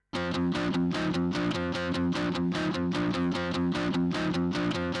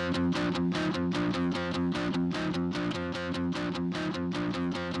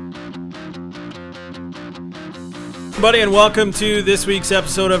everybody, and welcome to this week's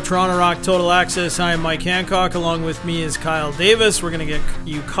episode of Toronto Rock Total Access. I am Mike Hancock. Along with me is Kyle Davis. We're going to get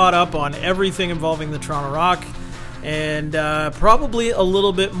you caught up on everything involving the Toronto Rock and probably a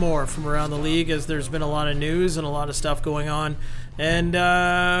little bit more from around the league, as there's been a lot of news and a lot of stuff going on. And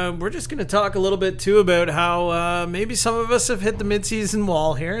we're just going to talk a little bit, too, about how maybe some of us have hit the midseason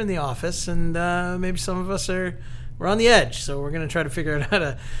wall here in the office, and maybe some of us we're on the edge. So we're going to try to figure out how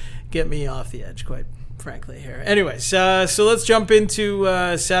to get me off the edge, quite frankly, here. Anyways, so let's jump into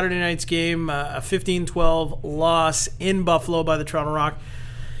Saturday night's game, a 15-12 loss in Buffalo by the Toronto Rock.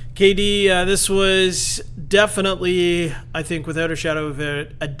 KD, this was definitely, I think, without a shadow of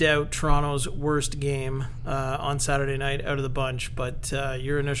a doubt, Toronto's worst game on Saturday night out of the bunch. But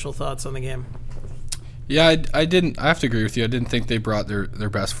your initial thoughts on the game? Yeah, I didn't. I have to agree with you. I didn't think they brought their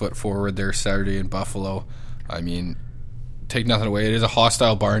best foot forward there Saturday in Buffalo. I mean, take nothing away. It is a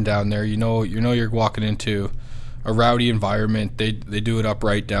hostile barn down there. You know you're walking into a rowdy environment. They do it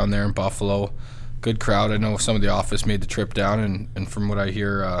upright down there in Buffalo. Good crowd. I know some of the office made the trip down, and from what I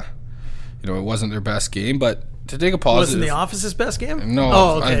hear, it wasn't their best game. But to take a positive, wasn't the office's best game? No.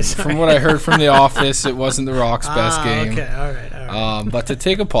 Oh, okay. From what I heard from the office, it wasn't the Rock's best game. Okay, all right. But to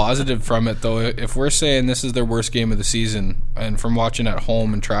take a positive from it, though, if we're saying this is their worst game of the season, and from watching at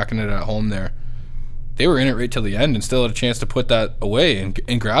home and tracking it at home there, they were in it right till the end and still had a chance to put that away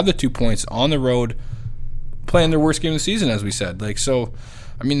and grab the 2 points on the road, playing their worst game of the season, as we said.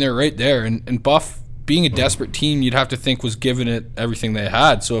 They're right there. And Buff, being a desperate team, you'd have to think was giving it everything they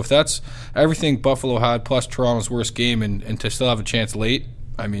had. So if that's everything Buffalo had plus Toronto's worst game and to still have a chance late,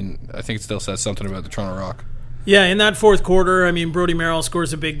 I think it still says something about the Toronto Rock. Yeah, in that fourth quarter, Brody Merrill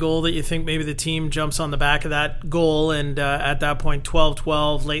scores a big goal that you think maybe the team jumps on the back of that goal, and at that point,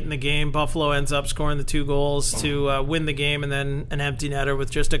 12-12, late in the game, Buffalo ends up scoring the 2 goals to win the game, and then an empty netter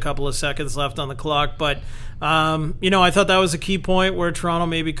with just a couple of seconds left on the clock. But, I thought that was a key point where Toronto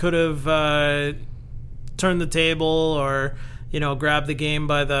maybe could have turned the table or, grabbed the game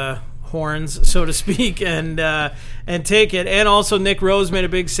by the horns, so to speak, and take it. And also Nick Rose made a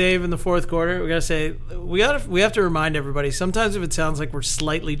big save in the fourth quarter. We have to remind everybody, sometimes if it sounds like we're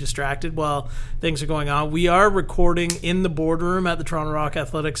slightly distracted while things are going on, we are recording in the boardroom at the Toronto Rock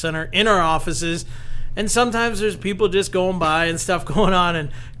Athletic Center in our offices, and sometimes there's people just going by and stuff going on.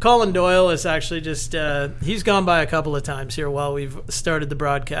 And Colin Doyle is actually just he's gone by a couple of times here while we've started the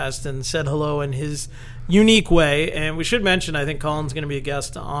broadcast and said hello in his unique way. And we should mention, I think Colin's going to be a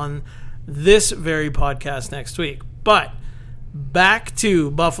guest on this very podcast next week. But back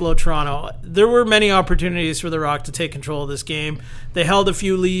to Buffalo, Toronto. There were many opportunities for the Rock to take control of this game. They held a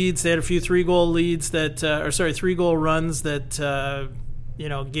few leads. They had a few 3-goal leads 3-goal runs that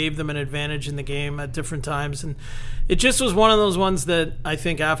gave them an advantage in the game at different times. And it just was one of those ones that I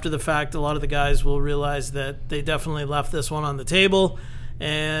think after the fact, a lot of the guys will realize that they definitely left this one on the table.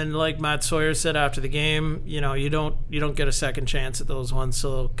 And like Matt Sawyer said after the game, you don't get a second chance at those ones.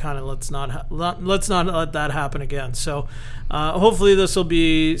 So kind of let's not let that happen again. So hopefully this will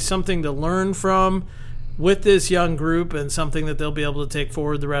be something to learn from with this young group and something that they'll be able to take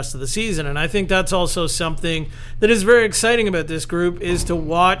forward the rest of the season. And I think that's also something that is very exciting about this group, is to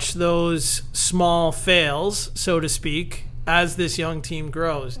watch those small fails, so to speak, as this young team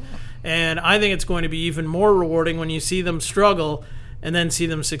grows. And I think it's going to be even more rewarding when you see them struggle and then see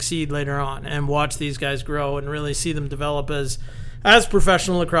them succeed later on, and watch these guys grow and really see them develop as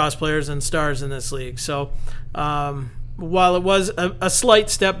professional lacrosse players and stars in this league. So while it was a slight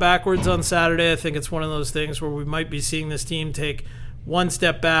step backwards on Saturday, I think it's one of those things where we might be seeing this team take one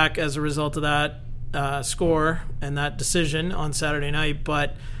step back as a result of that score and that decision on Saturday night,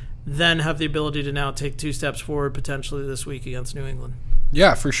 but then have the ability to now take 2 steps forward potentially this week against New England.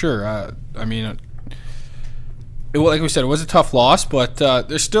 Yeah, for sure. Like we said, it was a tough loss, but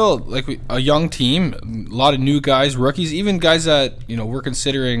they're still a young team, a lot of new guys, rookies, even guys that we're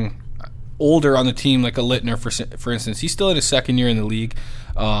considering older on the team, like a Littner, for instance. He's still in his second year in the league.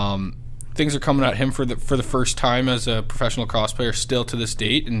 Things are coming at him for the first time as a professional lacrosse player still to this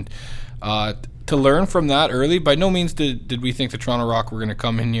date, and to learn from that early. By no means did we think the Toronto Rock were going to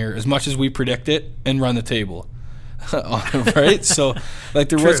come in here as much as we predicted and run the table. Right, so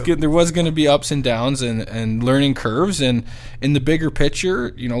there was going to be ups and downs and learning curves, and in the bigger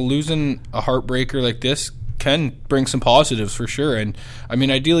picture, losing a heartbreaker like this can bring some positives for sure. And I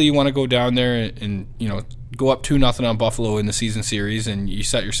mean, ideally, you want to go down there and go up 2-0 on Buffalo in the season series, and you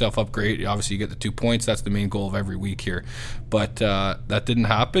set yourself up great. Obviously, you get the 2 points. That's the main goal of every week here. But that didn't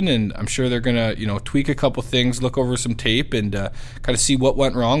happen, and I'm sure they're going to tweak a couple things, look over some tape, and kind of see what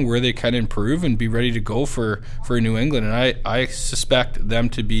went wrong, where they can improve, and be ready to go for New England. And I suspect them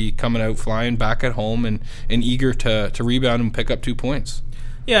to be coming out flying back at home and eager to rebound and pick up 2 points.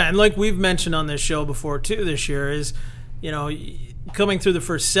 Yeah, and like we've mentioned on this show before too this year is, coming through the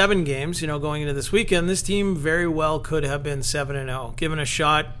first 7 games, going into this weekend, this team very well could have been 7-0. Given a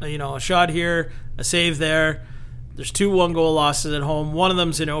shot, a shot here, a save there. There's 2 1-goal losses at home. One of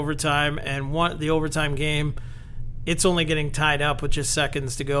them's in overtime, and the overtime game, it's only getting tied up with just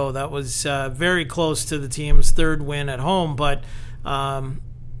seconds to go. That was very close to the team's 3rd win at home, but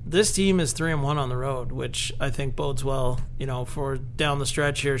this team is 3-1 on the road, which I think bodes well, for down the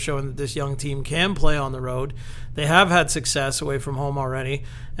stretch here, showing that this young team can play on the road. They have had success away from home already,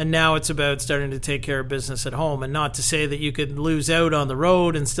 and now it's about starting to take care of business at home. And not to say that you could lose out on the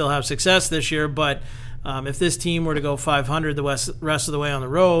road and still have success this year, but if this team were to go 500 the rest of the way on the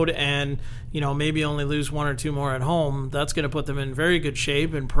road and maybe only lose 1 or 2 more at home, that's going to put them in very good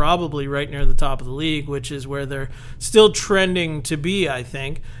shape and probably right near the top of the league, which is where they're still trending to be, I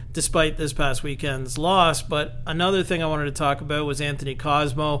think, despite this past weekend's loss. But another thing I wanted to talk about was Anthony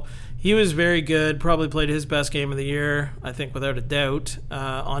Cosmo. He was very good, probably played his best game of the year, I think without a doubt,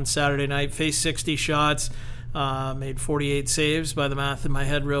 on Saturday night. Faced 60 shots, made 48 saves by the math in my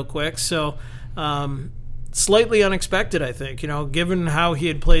head real quick. So slightly unexpected, I think, given how he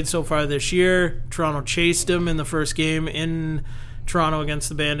had played so far this year. Toronto chased him in the first game in Toronto against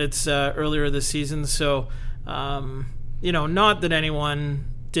the Bandits earlier this season. So, not that anyone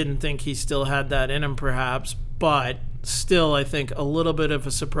didn't think he still had that in him perhaps, but still I think a little bit of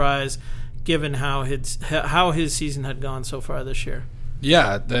a surprise given how his season had gone so far this year.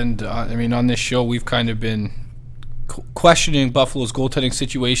 Yeah, and on this show we've kind of been questioning Buffalo's goaltending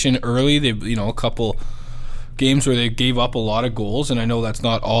situation early. They've, a couple games where they gave up a lot of goals, and I know that's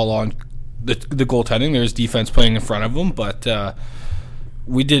not all on the goaltending. There's defense playing in front of them, but I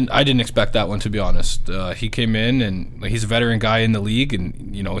didn't expect that one, to be honest. He came in, and he's a veteran guy in the league,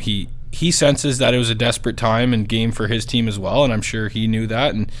 and he senses that it was a desperate time and game for his team as well, and I'm sure he knew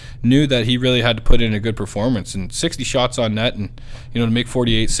that and knew that he really had to put in a good performance. And 60 shots on net, and to make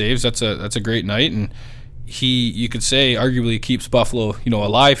 48 saves, that's a great night. And he, you could say, arguably keeps Buffalo,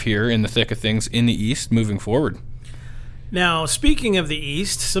 alive here in the thick of things in the East moving forward. Now, speaking of the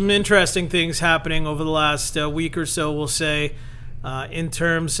East, some interesting things happening over the last week or so, we'll say, in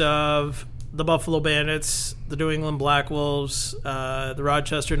terms of the Buffalo Bandits, the New England Black Wolves, the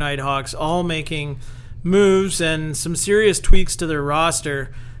Rochester Nighthawks, all making moves and some serious tweaks to their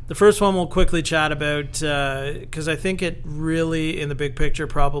roster. The first one we'll quickly chat about because I think it really, in the big picture,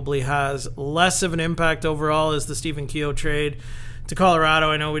 probably has less of an impact overall, is the Stephen Keogh trade to Colorado.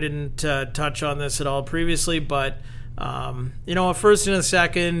 I know we didn't touch on this at all previously, but a first and a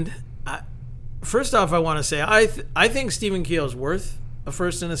second. First off, I want to say I think Stephen Keogh's worth a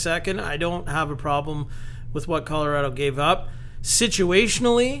first and a second. I don't have a problem with what Colorado gave up.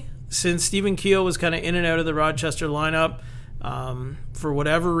 Situationally, since Stephen Keogh was kind of in and out of the Rochester lineup, for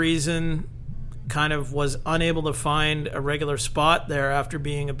whatever reason, kind of was unable to find a regular spot there after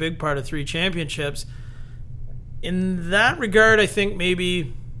being a big part of 3 championships. In that regard, I think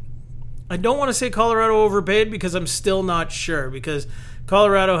maybe, I don't want to say Colorado overpaid because I'm still not sure, because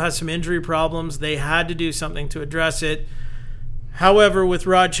Colorado has some injury problems. They had to do something to address it. However, with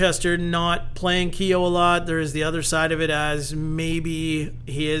Rochester not playing Keogh a lot, there is the other side of it, as maybe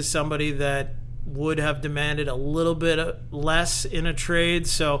he is somebody that would have demanded a little bit less in a trade.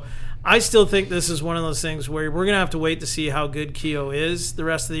 So I still think this is one of those things where we're going to have to wait to see how good Keogh is the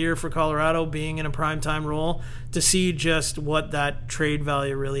rest of the year for Colorado, being in a primetime role, to see just what that trade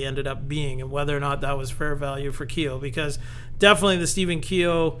value really ended up being and whether or not that was fair value for Keogh. Because definitely the Stephen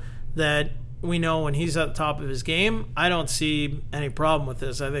Keogh that we know when he's at the top of his game, I don't see any problem with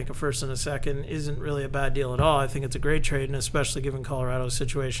this. I think a first and a second isn't really a bad deal at all. I think it's a great trade, and especially given Colorado's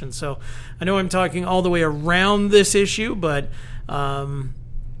situation. So I know I'm talking all the way around this issue, but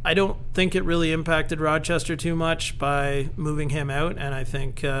I don't think it really impacted Rochester too much by moving him out, and I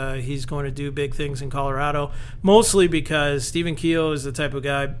think he's going to do big things in Colorado, mostly because Stephen Keogh is the type of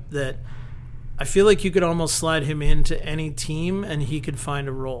guy that I feel like you could almost slide him into any team and he could find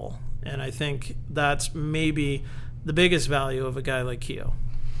a role. And I think that's maybe the biggest value of a guy like Keogh.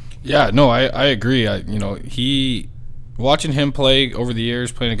 Yeah, no, I agree. Watching him play over the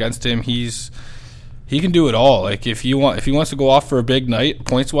years, playing against him, he's He can do it all. Like if he wants to go off for a big night,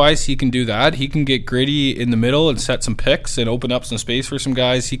 points wise, he can do that. He can get gritty in the middle and set some picks and open up some space for some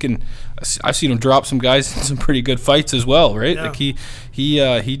guys. I've seen him drop some guys in some pretty good fights as well, right? Yeah. Like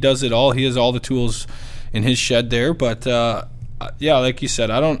he does it all. He has all the tools in his shed there. But yeah, like you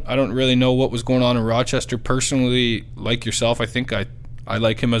said, I don't really know what was going on in Rochester personally. Like yourself, I think I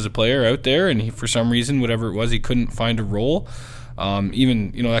like him as a player out there, and he, for some reason, whatever it was, he couldn't find a role.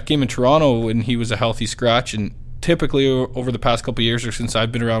 Even that game in Toronto when he was a healthy scratch, and typically over the past couple of years or since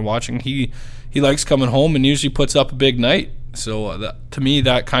I've been around watching, he likes coming home and usually puts up a big night. So to me,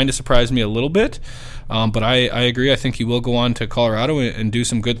 that kind of surprised me a little bit. But I agree. I think he will go on to Colorado and do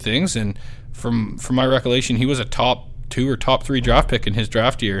some good things. And from my recollection, he was a top 2 or top 3 draft pick in his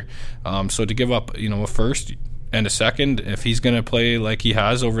draft year. So to give up a first and a second, if he's going to play like he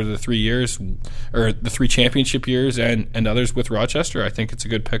has over the 3 years, or the 3 championship years and others with Rochester, I think it's a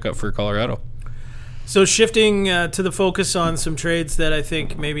good pickup for Colorado. So shifting to the focus on some trades that I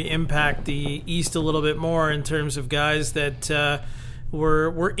think maybe impact the East a little bit more in terms of guys that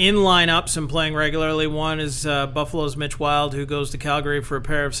were in lineups and playing regularly. One is Buffalo's Mitch Wild, who goes to Calgary for a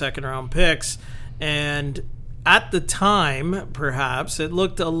pair of second-round picks. And at the time, perhaps, it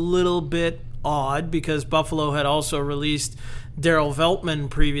looked a little bit odd because Buffalo had also released Darryl Veltman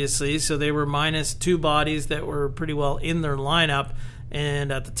previously, so they were minus 2 bodies that were pretty well in their lineup,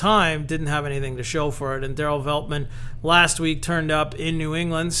 and at the time didn't have anything to show for it. And Darryl Veltman last week turned up in New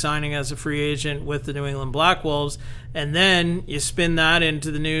England, signing as a free agent with the New England Black Wolves. And then you spin that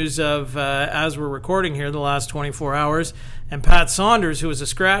into the news of, as we're recording here, the last 24 hours, and Pat Saunders, who was a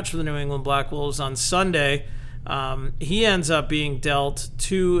scratch for the New England Black Wolves on Sunday, he ends up being dealt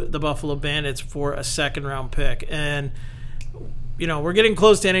to the Buffalo Bandits for a second-round pick. And, we're getting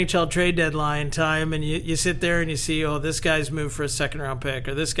close to NHL trade deadline time, and you sit there and you see, this guy's moved for a second-round pick,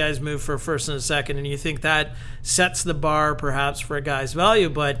 or this guy's moved for a first and a second, and you think that sets the bar perhaps for a guy's value.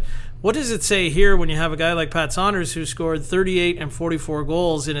 But what does it say here when you have a guy like Pat Saunders who scored 38 and 44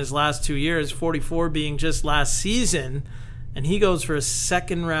 goals in his last 2 years, 44 being just last season, and he goes for a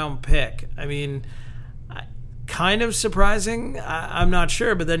second-round pick? I mean, kind of surprising. I'm not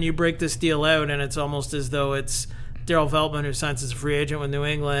sure, but then you break this deal out, and it's almost as though it's Darryl Veltman who signs as a free agent with New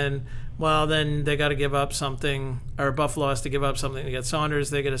England. Well, then they got to give up something, or Buffalo has to give up something to get Saunders.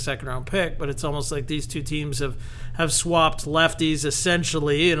 They get a second-round pick, but it's almost like these two teams have swapped lefties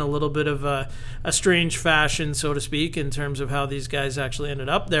essentially in a little bit of a strange fashion, so to speak, in terms of how these guys actually ended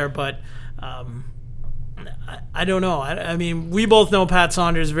up there. But I don't know. I mean, we both know Pat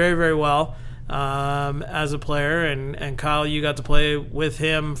Saunders very, very well. As a player, and Kyle, you got to play with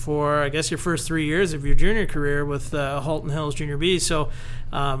him for, I guess, your first 3 years of your junior career with Halton Hills Junior B. So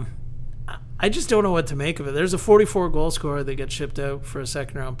I just don't know what to make of it. There's a 44 goal scorer that gets shipped out for a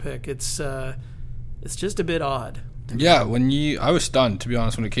second round pick. It's just a bit odd. Yeah, I was stunned, to be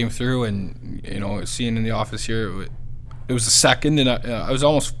honest, when it came through, and seeing in the office here, it was a second, and I was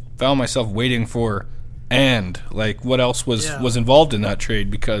almost found myself waiting for what else was involved in that trade,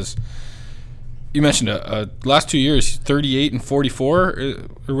 because you mentioned last 2 years, 38 and 44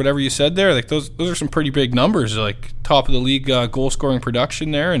 or whatever you said there. Like those are some pretty big numbers. Like top of the league goal scoring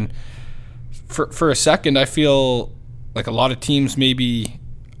production there. And for a second, I feel like a lot of teams maybe.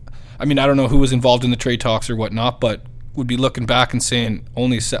 I mean, I don't know who was involved in the trade talks or whatnot, but would be looking back and saying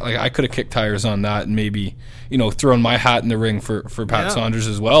I could have kicked tires on that and maybe thrown my hat in the ring for Pat Saunders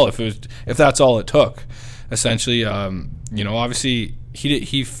as well if that's all it took. Essentially, obviously.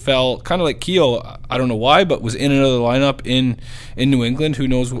 He fell kind of like Keogh, I don't know why, but was in another lineup in New England. Who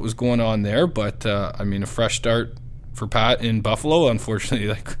knows what was going on there? But a fresh start for Pat in Buffalo.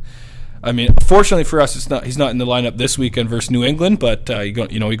 Unfortunately, fortunately for us, he's not in the lineup this weekend versus New England. But he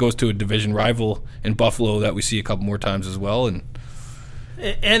goes to a division rival in Buffalo that we see a couple more times as well.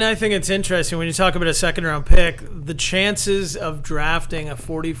 And I think it's interesting when you talk about a second-round pick, the chances of drafting a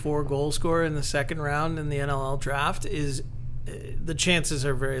 44 goal scorer in the second round in the NLL draft the chances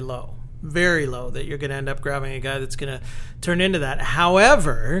are very low that you're going to end up grabbing a guy that's going to turn into that.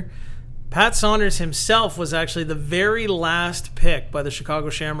 However, Pat Saunders himself was actually the very last pick by the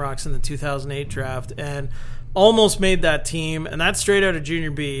Chicago Shamrocks in the 2008 draft and almost made that team, and that's straight out of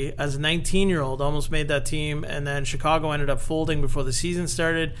Junior B. As a 19-year-old, almost made that team, and then Chicago ended up folding before the season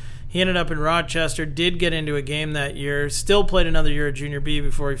started. He ended up in Rochester, did get into a game that year, still played another year at Junior B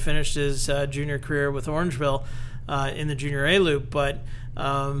before he finished his junior career with Orangeville in the Junior A loop. But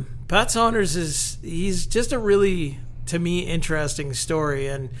Pat Saunders he's just a really to me, interesting story.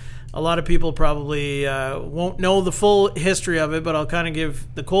 And a lot of people probably won't know the full history of it, but I'll kind of give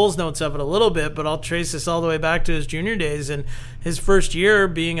the Coles notes of it a little bit. But I'll trace this all the way back to his junior days. And his first year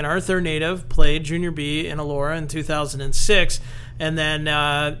being an Arthur native, played Junior B in Elora in 2006. And then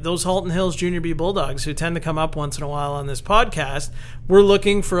those Halton Hills Junior B Bulldogs, who tend to come up once in a while on this podcast, were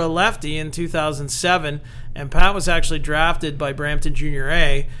looking for a lefty in 2007. And Pat was actually drafted by Brampton Junior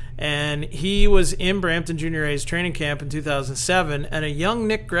A. And he was in Brampton Junior A's training camp in 2007. And a young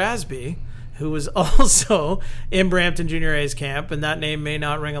Nick Grasby, who was also in Brampton Junior A's camp, and that name may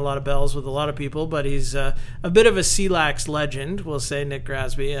not ring a lot of bells with a lot of people, but he's a bit of a CLAX legend, we'll say, Nick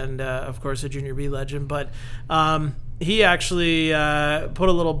Grasby, and of course a Junior B legend. But he actually put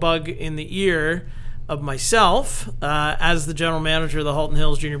a little bug in the ear of myself as the general manager of the Halton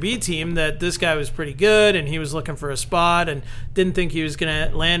Hills Junior B team that this guy was pretty good and he was looking for a spot and didn't think he was going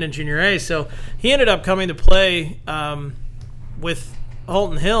to land in Junior A. So he ended up coming to play with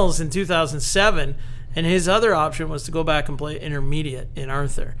Halton Hills in 2007, and his other option was to go back and play intermediate in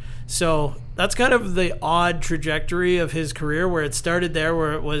Arthur. So that's kind of the odd trajectory of his career, where it started there,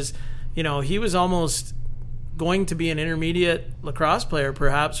 where it was, he was almost going to be an intermediate lacrosse player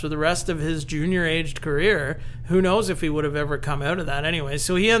perhaps for the rest of his junior-aged career. Who knows if he would have ever come out of that anyway.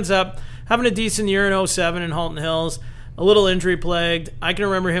 So he ends up having a decent year in 07 in Halton Hills, a little injury-plagued. I can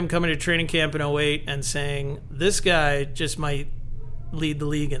remember him coming to training camp in 08 and saying, this guy just might lead the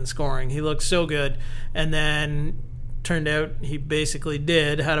league in scoring. He looked so good. And then turned out he basically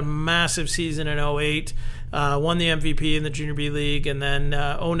did. Had a massive season in 08. Won the MVP in the Junior B League, and then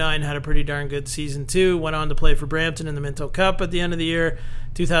 09 had a pretty darn good season too. Went on to play for Brampton in the Minto Cup at the end of the year.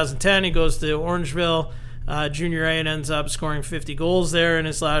 2010, he goes to Orangeville Junior A and ends up scoring 50 goals there in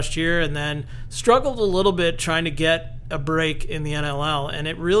his last year, and then struggled a little bit trying to get a break in the NLL, and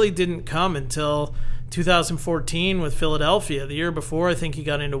it really didn't come until 2014 with Philadelphia. The year before, I think he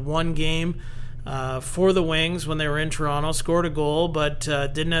got into one game for the Wings when they were in Toronto, scored a goal, but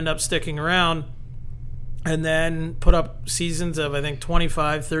didn't end up sticking around. And then put up seasons of, I think,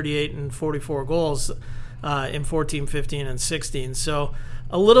 25, 38, and 44 goals in 14, 15, and 16. So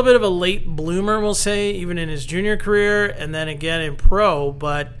a little bit of a late bloomer, we'll say, even in his junior career, and then again in pro.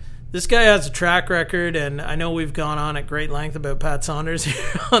 But this guy has a track record, and I know we've gone on at great length about Pat Saunders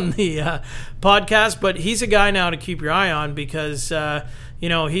here on the podcast, but he's a guy now to keep your eye on because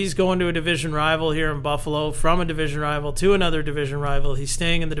he's going to a division rival here in Buffalo, from a division rival to another division rival. He's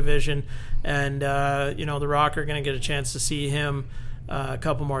staying in the division, and the Rock are going to get a chance to see him a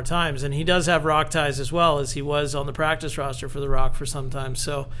couple more times. And he does have Rock ties as well, as he was on the practice roster for the Rock for some time.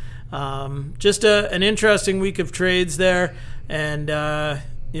 So just an interesting week of trades there, and I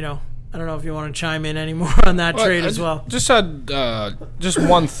don't know if you want to chime in any more on that trade as well. Just had just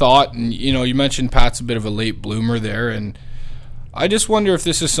one thought, and you mentioned Pat's a bit of a late bloomer there, and I just wonder if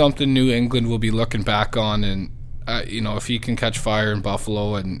this is something New England will be looking back on, and if he can catch fire in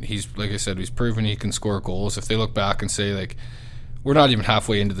Buffalo, and he's, like I said, he's proven he can score goals. If they look back and say, like, we're not even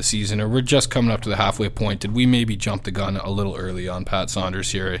halfway into the season, or we're just coming up to the halfway point, did we maybe jump the gun a little early on Pat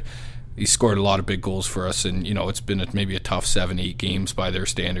Saunders here? He scored a lot of big goals for us, and it's been maybe a tough 7-8 games by their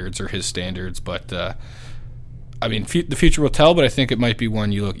standards or his standards. But the future will tell. But I think it might be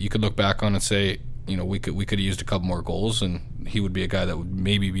one you could look back on and say, we could have used a couple more goals, and he would be a guy that would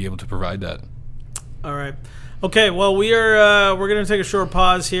maybe be able to provide that. All right. Okay. Well, we're going to take a short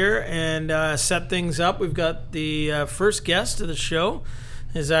pause here and set things up. We've got the first guest of the show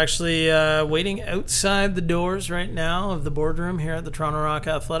is actually waiting outside the doors right now of the boardroom here at the Toronto Rock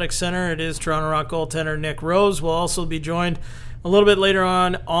Athletic Center. It is Toronto Rock goaltender Nick Rose. We'll also be joined a little bit later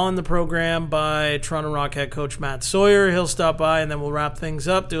on the program by Toronto Rock head coach Matt Sawyer. He'll stop by, and then we'll wrap things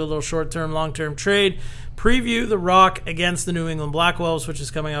up, do a little short-term, long-term trade, preview the Rock against the New England Blackwells, which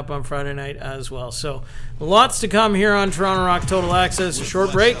is coming up on Friday night as well. So lots to come here on Toronto Rock Total Access. A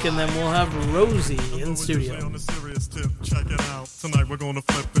short break, and then we'll have Rosie in studio. Check it out. Tonight we're gonna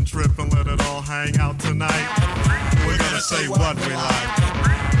flip and trip and let it all hang out tonight. We're gonna say what we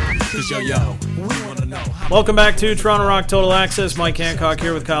like. 'Cause yo, we wanna know. Welcome back to Toronto Rock Total Access. Mike Hancock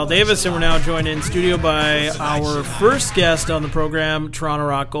here with Kyle Davis, and we're now joined in studio by our first guest on the program, Toronto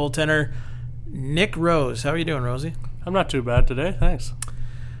Rock goaltender Nick Rose. How are you doing, Rosie? I'm not too bad today, thanks.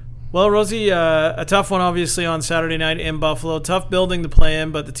 Well, Rosie, a tough one obviously on Saturday night in Buffalo. Tough building to play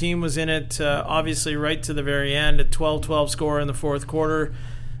in, but the team was in it obviously right to the very end. A 12-12 score in the fourth quarter.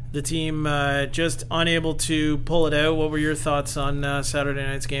 The team just unable to pull it out. What were your thoughts on Saturday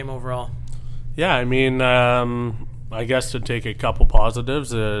night's game overall? Yeah, I guess to take a couple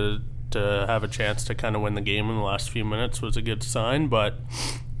positives, to have a chance to kind of win the game in the last few minutes was a good sign, but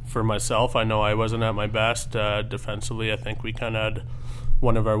for myself, I know I wasn't at my best. Defensively, I think we kind of had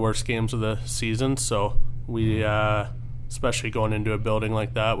one of our worst games of the season. So we, especially going into a building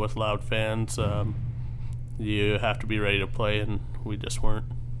like that with loud fans, you have to be ready to play, and we just weren't.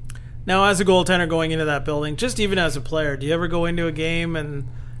 Now, as a goaltender going into that building, just even as a player, do you ever go into a game and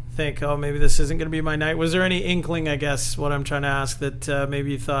think, oh, maybe this isn't going to be my night? Was there any inkling, I guess, what I'm trying to ask, that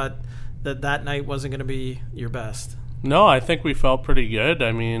maybe you thought that night wasn't going to be your best? No, I think we felt pretty good.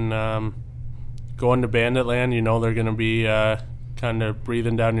 I mean, going to Banditland, you know they're going to be kind of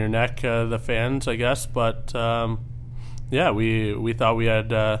breathing down your neck, the fans, I guess. But, yeah, we thought we had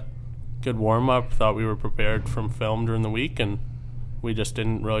good warm-up, thought we were prepared from film during the week, and we just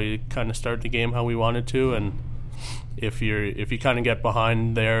didn't really kind of start the game how we wanted to. And if you kind of get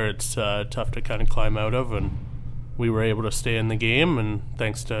behind there, it's tough to kind of climb out of. And we were able to stay in the game, and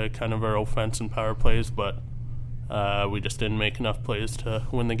thanks to kind of our offense and power plays, but we just didn't make enough plays to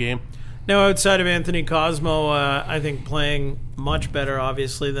win the game. Now, outside of Anthony Cosmo, I think playing much better,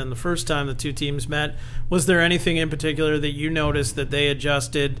 obviously, than the first time the two teams met, was there anything in particular that you noticed that they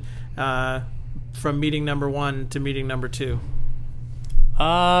adjusted from meeting number 1 to meeting number 2?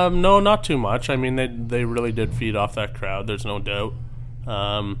 No, not too much. I mean, they really did feed off that crowd, there's no doubt.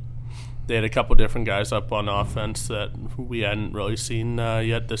 They had a couple different guys up on offense that we hadn't really seen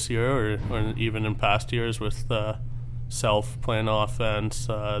yet this year, or even in past years with Self playing offense.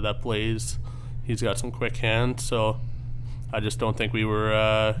 That Blaze, he's got some quick hands, so I just don't think we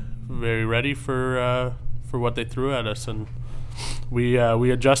were very ready for what they threw at us, and we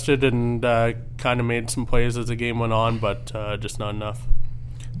adjusted and kind of made some plays as the game went on, but just not enough.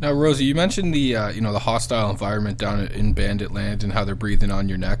 Now, Rosie, you mentioned the the hostile environment down in Banditland and how they're breathing on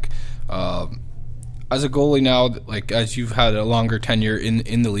your neck. As a goalie now, like as you've had a longer tenure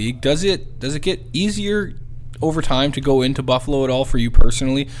in the league, does it get easier over time to go into Buffalo at all for you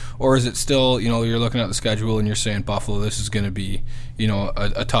personally, or is it still you're looking at the schedule and you're saying Buffalo, this is going to be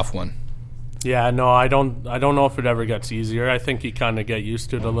a tough one? Yeah, no, I don't know if it ever gets easier. I think you kind of get used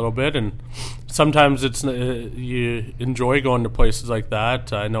to it a little bit, and sometimes it's you enjoy going to places like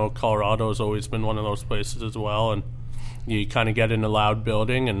that. I know Colorado has always been one of those places as well, and you kind of get in a loud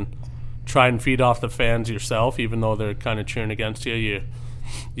building and try and feed off the fans yourself, even though they're kind of cheering against you.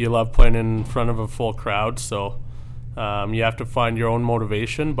 You love playing in front of a full crowd, so you have to find your own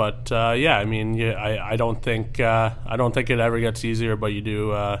motivation. But yeah, I mean, I don't think it ever gets easier, but you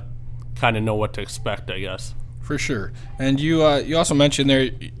do kind of know what to expect, I guess. For sure. And you also mentioned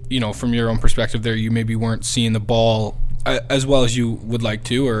there, from your own perspective there, you maybe weren't seeing the ball as well as you would like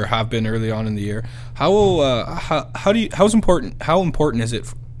to, or have been early on in the year. How important is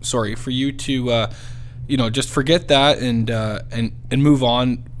it? For you to just forget that and move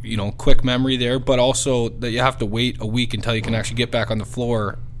on. Quick memory there, but also that you have to wait a week until you can actually get back on the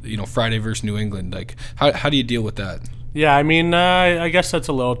floor. Friday versus New England. Like, how do you deal with that? Yeah, I mean, I guess that's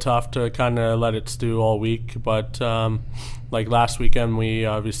a little tough to kind of let it stew all week. But like last weekend, we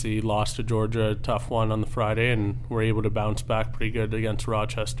obviously lost to Georgia, a tough one on the Friday, and we're able to bounce back pretty good against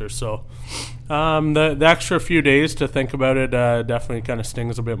Rochester. So the extra few days to think about it definitely kind of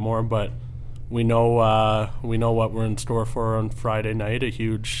stings a bit more. But we know what we're in store for on Friday night, a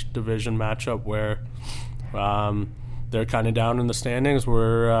huge division matchup where they're kind of down in the standings.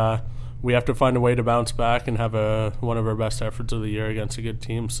 We have to find a way to bounce back and have one of our best efforts of the year against a good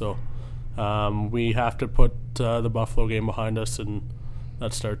team. So we have to put the Buffalo game behind us, and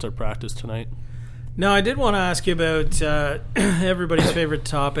that starts our practice tonight. Now, I did want to ask you about everybody's favorite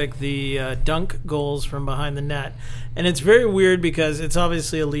topic, the dunk goals from behind the net. And it's very weird because it's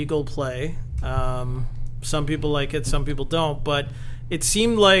obviously a legal play. Some people like it, some people don't. But it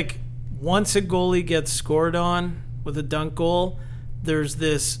seemed like once a goalie gets scored on with a dunk goal, there's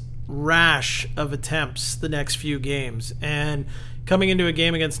this rash of attempts the next few games. And coming into a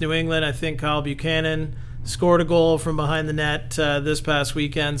game against New England, I think Kyle Buchanan scored a goal from behind the net this past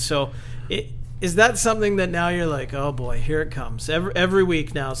weekend. So is that something that now you're like, oh boy, here it comes. Every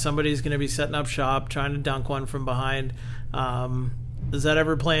week now somebody's going to be setting up shop, trying to dunk one from behind. Does that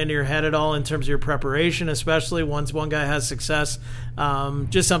ever play into your head at all in terms of your preparation, especially once one guy has success?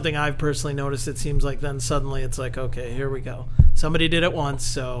 Just something I've personally noticed. It seems like then suddenly it's like, okay, here we go. Somebody did it once,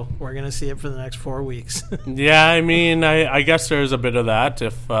 so we're going to see it for the next 4 weeks. Yeah, I mean, I guess there's a bit of that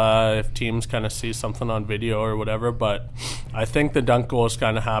if teams kind of see something on video or whatever. But I think the dunk goals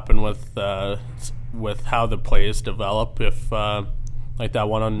kind of happen with how the plays develop. If like that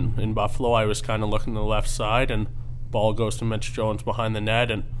one in Buffalo, I was kind of looking to the left side and ball goes to Mitch Jones behind the net,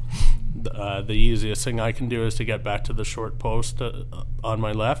 and the easiest thing I can do is to get back to the short post on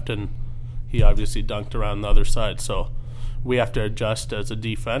my left, and he obviously dunked around the other side. So we have to adjust as a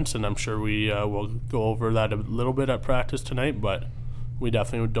defense, and I'm sure we will go over that a little bit at practice tonight, but we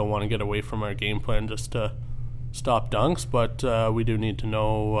definitely don't want to get away from our game plan just to stop dunks, but we do need to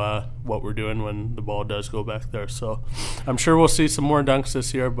know what we're doing when the ball does go back there. So I'm sure we'll see some more dunks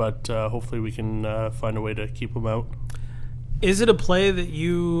this year, but hopefully we can find a way to keep them out. Is it a play that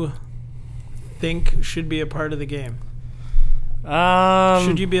you think should be a part of the game?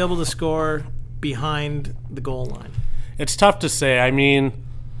 Should you be able to score behind the goal line? It's tough to say. I mean,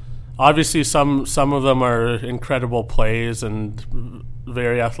 obviously some of them are incredible plays and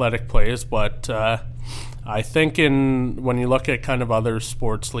very athletic plays, but I think when you look at kind of other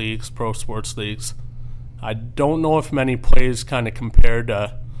sports leagues, pro sports leagues, I don't know if many plays kind of compare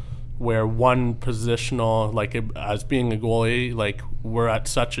to where one positional, like as being a goalie, like we're at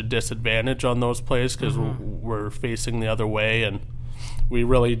such a disadvantage on those plays because we're facing the other way, and we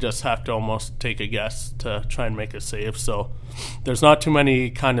really just have to almost take a guess to try and make a save. So there's not too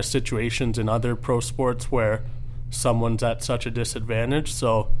many kind of situations in other pro sports where someone's at such a disadvantage.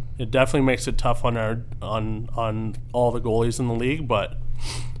 So it definitely makes it tough on all the goalies in the league. But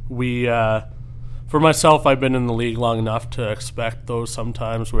we, for myself, I've been in the league long enough to expect those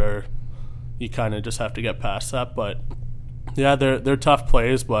sometimes where you kind of just have to get past that. But yeah, they're tough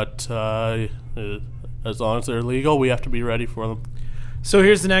plays, but as long as they're legal, we have to be ready for them. So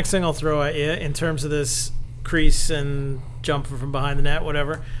here's the next thing I'll throw at you in terms of this crease and jumping from behind the net,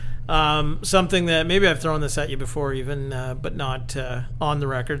 whatever. Something that maybe I've thrown this at you before even, but not on the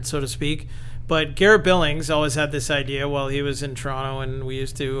record, so to speak. But Garrett Billings always had this idea while he was in Toronto, and we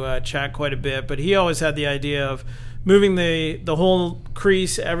used to chat quite a bit, but he always had the idea of moving the whole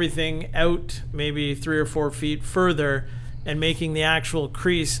crease, everything out maybe 3 or 4 feet further and making the actual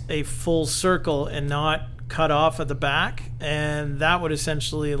crease a full circle and not cut off at the back, and that would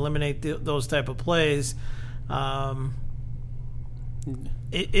essentially eliminate those type of plays.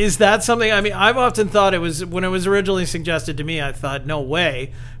 Is that something? I mean, I've often thought it was, when it was originally suggested to me, I thought no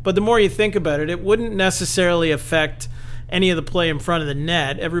way, but the more you think about it, it wouldn't necessarily affect any of the play in front of the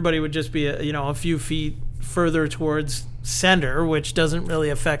net. Everybody would just be a few feet further towards center, which doesn't really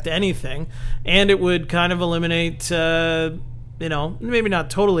affect anything, and it would kind of eliminate maybe not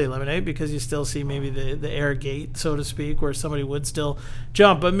totally eliminate, because you still see maybe the air gate, so to speak, where somebody would still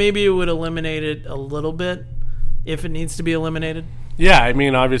jump, but maybe it would eliminate it a little bit if it needs to be eliminated. Yeah, I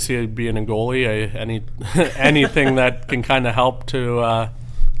mean, obviously being a goalie, anything that can kind of help to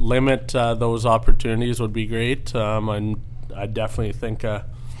limit those opportunities would be great. And I definitely think a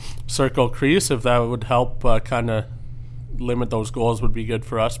circle crease, if that would help kind of limit those goals, would be good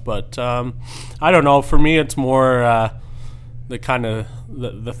for us. But I don't know. For me, it's more the kind of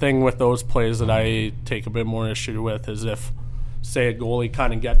the thing with those plays that I take a bit more issue with is if, say, a goalie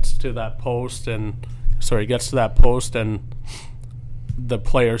kind of gets to that post and the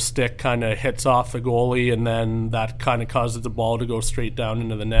player's stick kind of hits off the goalie, and then that kind of causes the ball to go straight down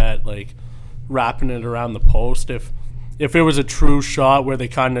into the net, like wrapping it around the post. If it was a true shot where they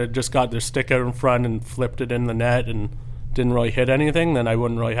kind of just got their stick out in front and flipped it in the net and didn't really hit anything, then I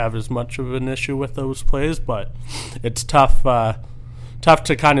wouldn't really have as much of an issue with those plays. But it's tough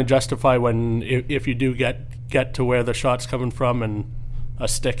to kind of justify when if you do get to where the shot's coming from and a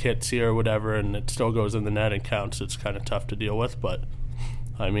stick hits here or whatever and it still goes in the net and counts. It's kind of tough to deal with, but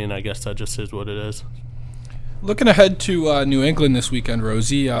I mean, I guess that just is what it is. Looking ahead to New England this weekend,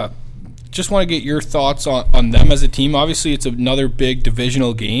 Rosie, just want to get your thoughts on them as a team. Obviously, it's another big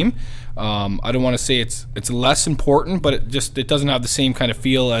divisional game. I don't want to say it's less important, but it doesn't have the same kind of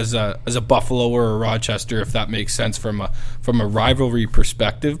feel as a Buffalo or a Rochester, if that makes sense from a rivalry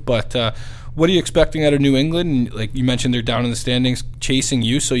perspective. But what are you expecting out of New England? And like you mentioned, they're down in the standings chasing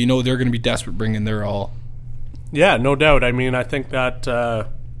you, so you know they're going to be desperate bringing their all. Yeah, no doubt. I mean, I think that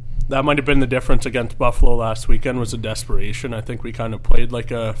that might have been the difference against Buffalo last weekend, was a desperation. I think we kind of played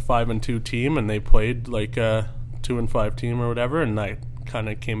like a 5-2 team, and they played like a 2-5 team or whatever, and that kind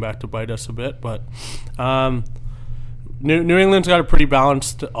of came back to bite us a bit. But New England's got a pretty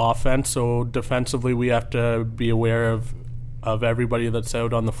balanced offense, so defensively we have to be aware of everybody that's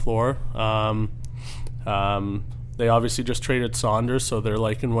out on the floor. They obviously just traded Saunders, so they're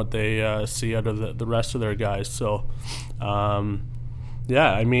liking what they see out of the rest of their guys. So,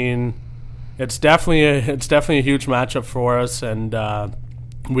 yeah, I mean, it's definitely a huge matchup for us, and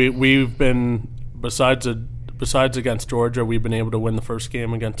we've been besides against Georgia, we've been able to win the first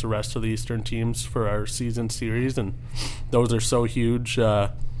game against the rest of the Eastern teams for our season series, and those are so huge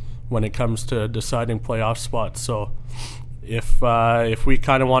when it comes to deciding playoff spots. So if we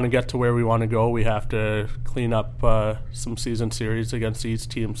kind of want to get to where we want to go, we have to clean up some season series against these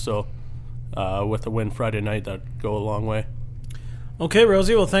teams. So with a win Friday night, that'd go a long way. Okay,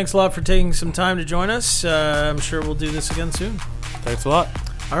 Rosie. Well, thanks a lot for taking some time to join us. I'm sure we'll do this again soon. Thanks a lot.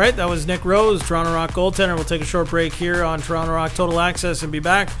 All right, that was Nick Rose, Toronto Rock goaltender. We'll take a short break here on Toronto Rock Total Access and be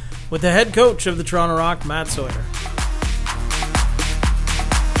back with the head coach of the Toronto Rock, Matt Sawyer.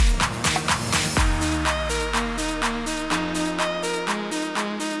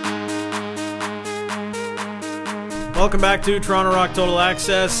 Welcome back to Toronto Rock Total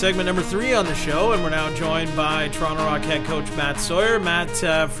Access, segment number 3 on the show, and we're now joined by Toronto Rock head coach Matt Sawyer. Matt,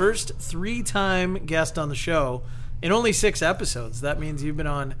 first 3-time guest on the show in only 6 episodes. That means you've been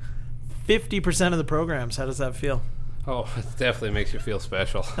on 50% of the programs. How does that feel? Oh, it definitely makes you feel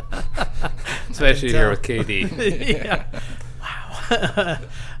special, especially here with KD. Yeah. Wow.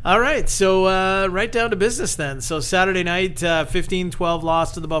 All right, so right down to business then. So Saturday night, 15-12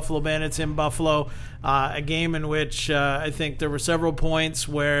 loss to the Buffalo Bandits in Buffalo. A game in which I think there were several points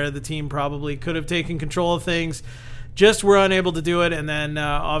where the team probably could have taken control of things, just were unable to do it, and then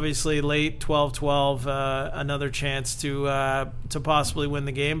obviously late 12-12, another chance to possibly win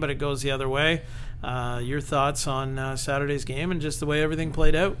the game, but it goes the other way. Your thoughts on Saturday's game and just the way everything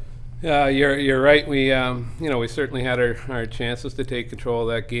played out? Yeah, you're right. We we certainly had our chances to take control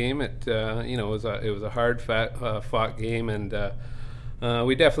of that game. It was a hard fought game, and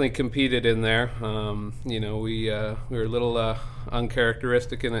we definitely competed in there. We were a little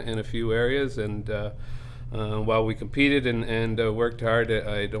uncharacteristic in a few areas, and while we competed and worked hard,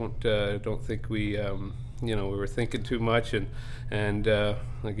 I don't think we we were thinking too much, and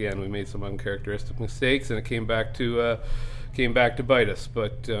again we made some uncharacteristic mistakes, and it came back to bite us.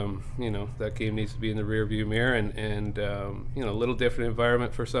 But that game needs to be in the rearview mirror, and a little different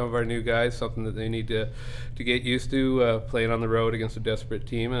environment for some of our new guys, something that they need to get used to, playing on the road against a desperate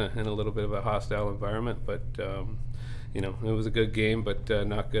team and a little bit of a hostile environment. But it was a good game, but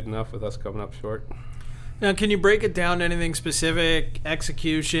not good enough with us coming up short. Now, can you break it down to anything specific?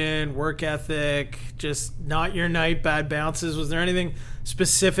 Execution, work ethic, just not your night, bad bounces? Was there anything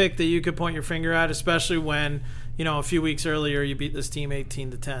specific that you could point your finger at, especially when a few weeks earlier you beat this team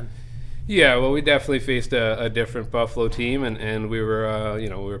 18-10? Yeah, well, we definitely faced a different Buffalo team, and we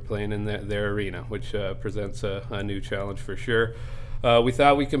were playing in their arena, which presents a new challenge for sure. We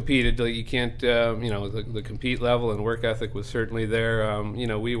thought we competed. You can't, the compete level and work ethic was certainly there.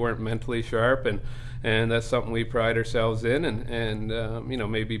 We weren't mentally sharp, and that's something we pride ourselves in.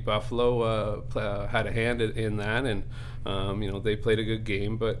 And maybe Buffalo had a hand in that, and they played a good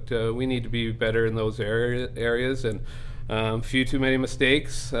game. But we need to be better in those areas, and a few too many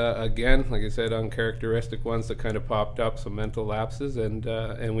mistakes. Again, like I said, uncharacteristic ones that kind of popped up, some mental lapses,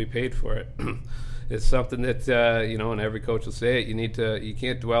 and we paid for it. It's something that and every coach will say it. You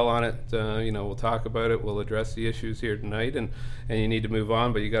can't dwell on it. We'll talk about it. We'll address the issues here tonight, and you need to move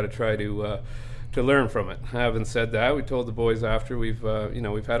on. But you got to try to learn from it. Having said that, we told the boys after we've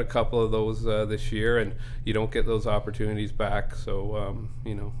had a couple of those this year, and you don't get those opportunities back. So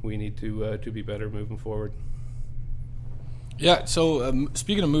we need to be better moving forward. Yeah. So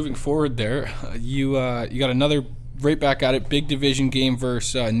speaking of moving forward, there you got another. Right back at it, big division game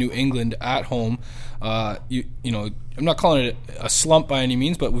versus New England at home. I'm not calling it a slump by any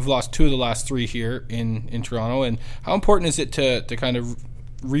means, but we've lost 2 of the last 3 here in Toronto. And how important is it to kind of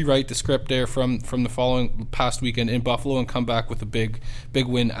rewrite the script there from the following past weekend in Buffalo and come back with a big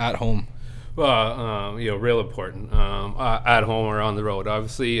win at home? Well, real important at home or on the road.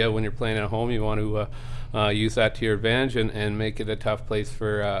 Obviously, when you're playing at home, you want to use that to your advantage and make it a tough place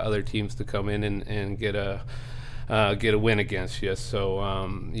for other teams to come in and get a win against you. So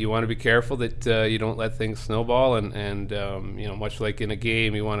you want to be careful that you don't let things snowball, and much like in a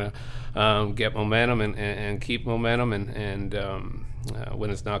game, you want to get momentum and keep momentum, and when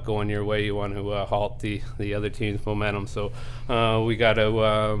it's not going your way, you want to halt the other team's momentum. So we got to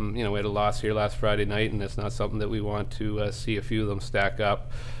we had a loss here last Friday night, and it's not something that we want to see a few of them stack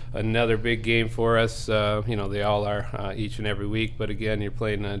up. Another big game for us. They all are each and every week, but again, you're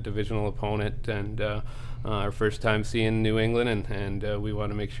playing a divisional opponent, and our first time seeing New England, and we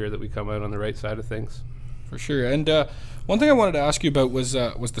want to make sure that we come out on the right side of things. For sure. And one thing I wanted to ask you about was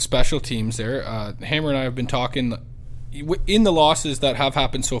the special teams there. Hammer and I have been talking in the losses that have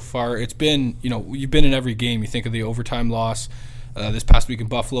happened so far. It's been, you've been in every game. You think of the overtime loss this past week in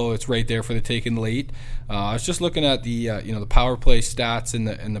Buffalo. It's right there for the taking late. I was just looking at the the power play stats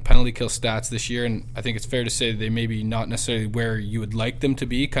and the penalty kill stats this year, and I think it's fair to say that they may be not necessarily where you would like them to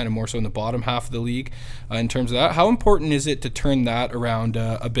be, kind of more so in the bottom half of the league in terms of that. How important is it to turn that around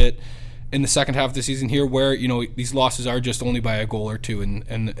a bit in the second half of the season here where, these losses are just only by a goal or two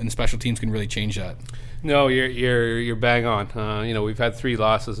and special teams can really change that? No, you're bang on. We've had 3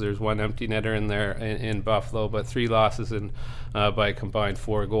 losses. There's 1 empty netter in there in Buffalo, but 3 losses by a combined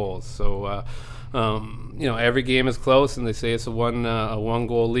 4 goals. So, every game is close, and they say it's a one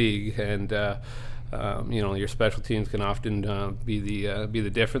goal league, and your special teams can often be the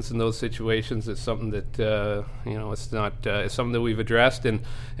difference in those situations. It's something that it's something that we've addressed,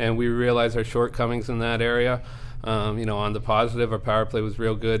 and we realize our shortcomings in that area. On the positive, our power play was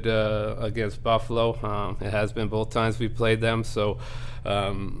real good against Buffalo. It has been both times we played them, so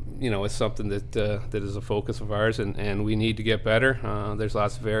it's something that is a focus of ours, and we need to get better. There's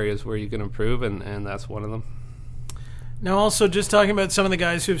lots of areas where you can improve, and that's one of them. Now, also, just talking about some of the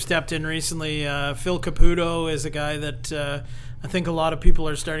guys who've stepped in recently, Phil Caputo is a guy that I think a lot of people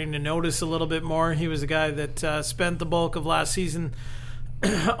are starting to notice a little bit more. He was a guy that spent the bulk of last season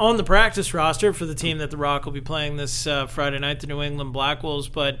on the practice roster for the team that the Rock will be playing this Friday night, the New England Black Wolves.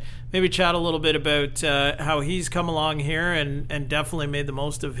 But maybe chat a little bit about how he's come along here and definitely made the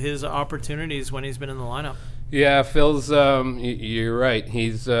most of his opportunities when he's been in the lineup. Yeah, Phil's. You're right.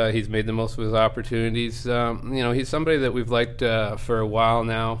 He's made the most of his opportunities. He's somebody that we've liked for a while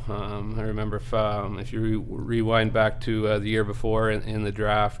now. I remember if you rewind back to the year before in the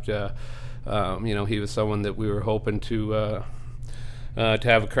draft, he was someone that we were hoping to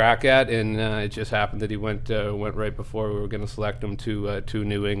have a crack at, and it just happened that he went right before we were going to select him to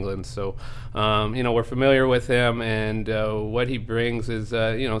New England. So, we're familiar with him, and what he brings is,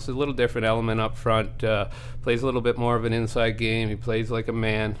 it's a little different element up front. Plays a little bit more of an inside game. He plays like a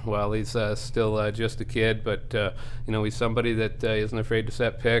man while he's still just a kid, but he's somebody that isn't afraid to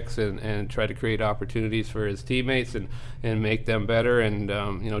set picks and try to create opportunities for his teammates and make them better. And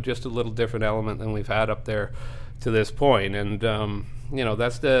just a little different element than we've had up there to this point. And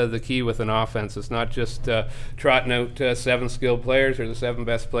that's the key with an offense. It's not just trotting out 7 skilled players or the 7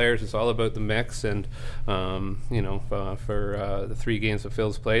 best players. It's all about the mix. And for the 3 games that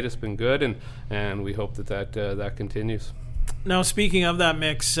Phil's played, it's been good, and we hope that continues. Now, speaking of that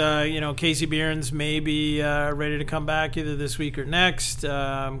mix, Casey Bierns may be ready to come back either this week or next,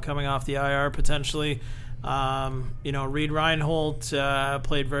 coming off the IR potentially. Reed Reinhold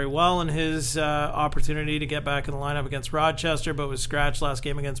played very well in his opportunity to get back in the lineup against Rochester, but was scratched last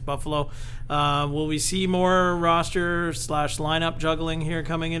game against Buffalo. Will we see more roster/lineup juggling here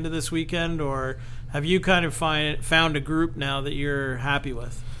coming into this weekend, or have you kind of found a group now that you're happy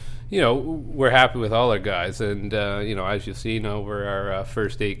with? We're happy with all our guys, and as you've seen over our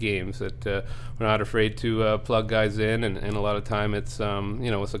first 8 games, that we're not afraid to plug guys in, and a lot of time it's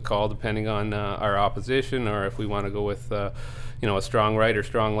it's a call depending on our opposition, or if we want to go with a strong right or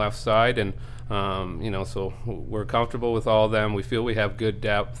strong left side, and so we're comfortable with all of them. We feel we have good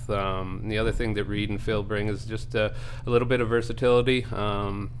depth. The other thing that Reed and Phil bring is just a little bit of versatility.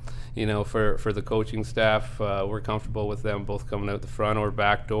 For the coaching staff, we're comfortable with them both coming out the front or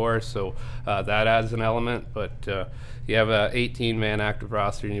back door, so that adds an element. But you have a 18-man active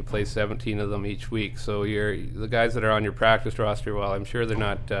roster, and you play 17 of them each week. So the guys that are on your practice roster, well, I'm sure they're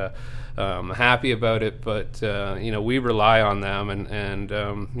not happy about it, but we rely on them, and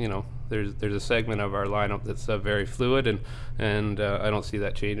there's a segment of our lineup that's very fluid, and I don't see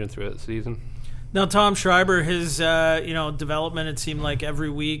that changing throughout the season. Now, Tom Schreiber, his development, it seemed like every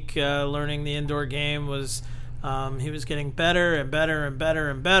week learning the indoor game was he was getting better and better and better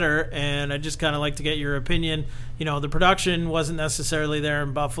and better, and I'd just kind of like to get your opinion. The production wasn't necessarily there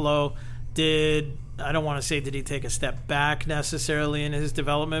in Buffalo. I don't want to say did he take a step back necessarily in his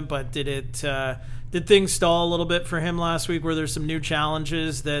development, but did things stall a little bit for him last week? Were there some new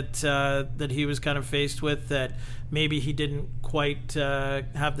challenges that he was kind of faced with that maybe he didn't quite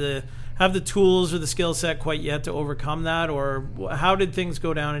have the tools or the skill set quite yet to overcome that? Or how did things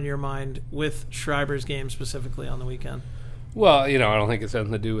go down in your mind with Schreiber's game specifically on the weekend? Well, I don't think it's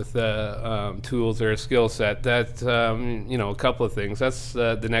anything to do with tools or a skill set. That, a couple of things. That's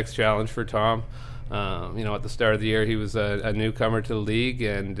the next challenge for Tom. At the start of the year, he was a newcomer to the league,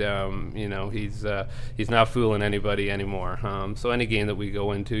 and he's not fooling anybody anymore. So any game that we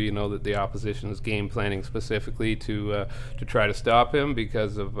go into, that the opposition is game planning specifically to try to stop him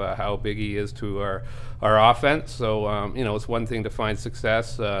because of how big he is to our offense. So it's one thing to find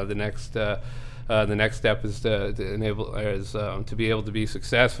success. The next step is to be able to be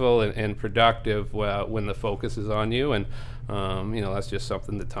successful and productive when the focus is on you, and that's just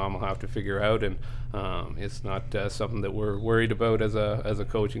something that Tom will have to figure out, and it's not something that we're worried about as a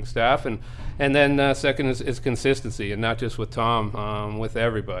coaching staff. And then second is consistency, and not just with Tom, with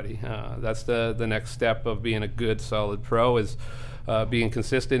everybody. That's the next step of being a good, solid pro is being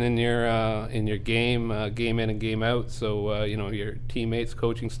consistent in your game, game in and game out. So your teammates,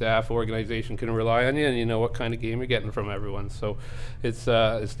 coaching staff, organization can rely on you, and you know what kind of game you're getting from everyone. So it's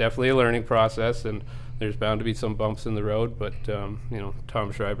definitely a learning process, and there's bound to be some bumps in the road. But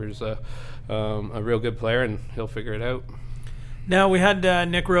Tom Schreiber's a real good player, and he'll figure it out. Now, we had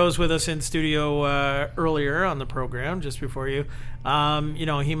Nick Rose with us in studio earlier on the program, just before you.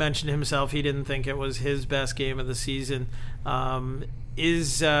 He mentioned himself he didn't think it was his best game of the season.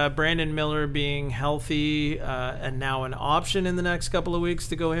 Is Brandon Miller being healthy and now an option in the next couple of weeks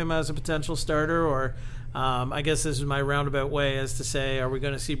to go him as a potential starter? Or I guess this is my roundabout way as to say, are we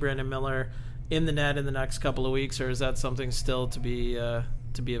going to see Brandon Miller in the net in the next couple of weeks, or is that something still to be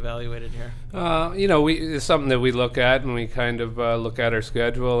evaluated here? It's something that we look at, and we kind of look at our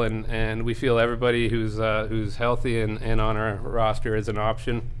schedule, and we feel everybody who's healthy and on our roster is an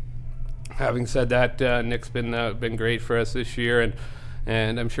option. Having said that, Nick's been great for us this year,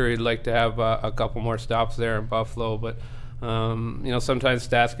 and I'm sure he'd like to have a couple more stops there in Buffalo, but sometimes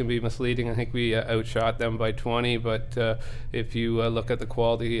stats can be misleading. I think we outshot them by 20, but if you look at the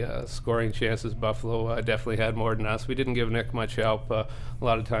quality scoring chances, Buffalo definitely had more than us. We didn't give Nick much help. A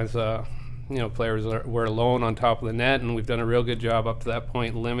lot of times, players were alone on top of the net, and we've done a real good job up to that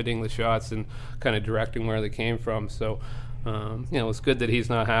point limiting the shots and kind of directing where they came from. So, it's good that he's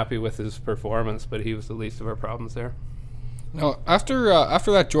not happy with his performance, but he was the least of our problems there. Now, after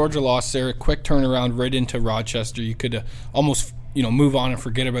that Georgia loss there, a quick turnaround right into Rochester. You could almost move on and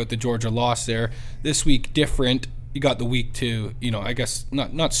forget about the Georgia loss there. This week, different. You got the week to, I guess,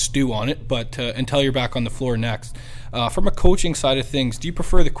 not stew on it, but until you're back on the floor next. From a coaching side of things, do you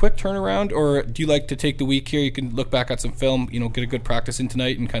prefer the quick turnaround, or do you like to take the week here? You can look back at some film, get a good practice in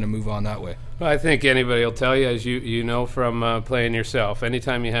tonight and kind of move on that way. Well, I think anybody will tell you, as you know from playing yourself,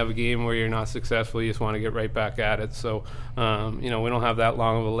 anytime you have a game where you're not successful, you just want to get right back at it. So, we don't have that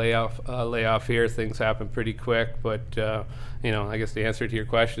long of a layoff here. Things happen pretty quick, but, I guess the answer to your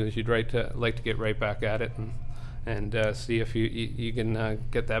question is you'd like to get right back at it and see if you can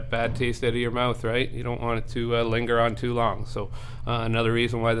get that bad taste out of your mouth, right? You don't want it to linger on too long. So another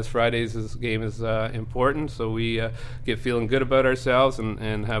reason why this Friday's game is important, so we get feeling good about ourselves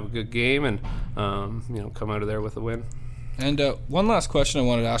and have a good game and come out of there with a win. And one last question I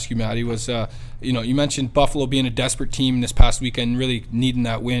wanted to ask you, Matty, was you mentioned Buffalo being a desperate team this past weekend, really needing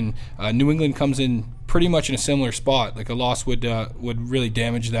that win. New England comes in pretty much in a similar spot. Like a loss would really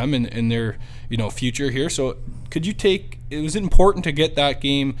damage them in their future here. So was it important to get that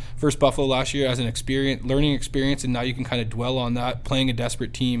game versus Buffalo last year as an learning experience, and now you can kind of dwell on that playing a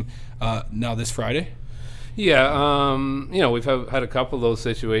desperate team now this Friday? Yeah, we've had a couple of those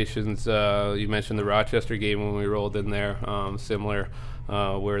situations. You mentioned the Rochester game when we rolled in there, similar,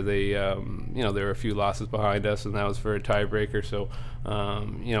 where they, there were a few losses behind us, and that was for a tiebreaker. So,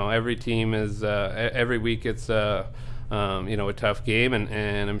 every team is, every week it's, a tough game,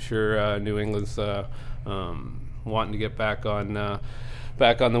 and I'm sure New England's wanting to get back on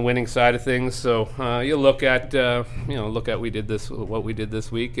the winning side of things. So you look at what we did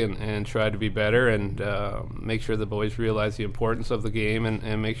this week and try to be better and make sure the boys realize the importance of the game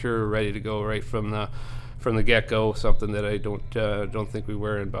and make sure we're ready to go right from the get-go, something that I don't think we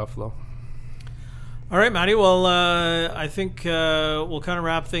were in Buffalo. All right, Matty. Well, I think we'll kind of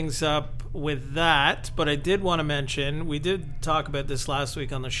wrap things up with that, but I did want to mention, we did talk about this last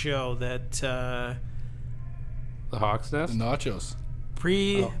week on the show, that the Hawks Nest? The nachos.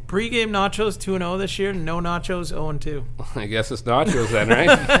 Pre-game nachos 2-0 this year. No nachos 0-2. I guess it's nachos then,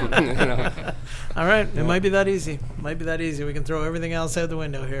 right? All right, it might be that easy. We can throw everything else out the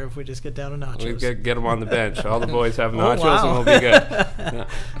window here if we just get down to nachos. We get them on the bench. All the boys have nachos, and we'll be good. Yeah.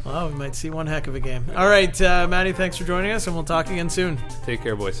 Well, we might see one heck of a game. All right, Matty, thanks for joining us, and we'll talk again soon. Take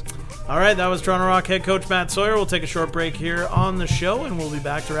care, boys. All right, that was Toronto Rock head coach Matt Sawyer. We'll take a short break here on the show, and we'll be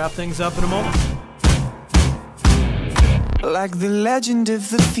back to wrap things up in a moment. Like the legend of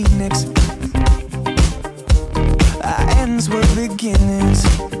the Phoenix, ends were beginnings.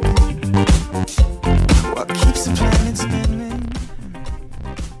 What keeps the planet spinning?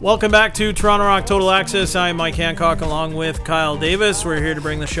 Welcome back to Toronto Rock Total Access. I'm Mike Hancock along with Kyle Davis. We're here to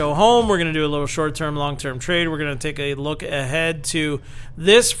bring the show home. We're going to do a little short-term, long-term trade. We're going to take a look ahead to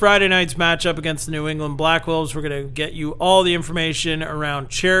this Friday night's matchup against the New England Black Wolves. We're going to get you all the information around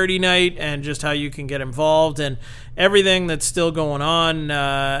charity night and just how you can get involved and everything that's still going on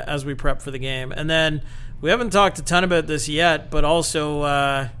as we prep for the game. And then we haven't talked a ton about this yet, but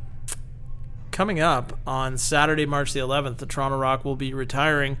also coming up on Saturday, March the 11th, the Toronto Rock will be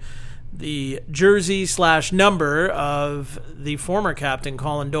retiring the jersey/number of the former captain,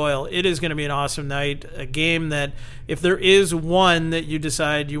 Colin Doyle. It is going to be an awesome night, a game that if there is one that you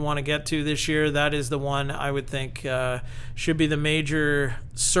decide you want to get to this year, that is the one I would think should be the major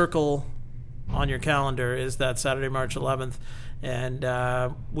circle on your calendar, is that Saturday, March 11th.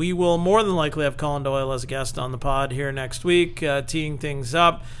 And we will more than likely have Colin Doyle as a guest on the pod here next week, teeing things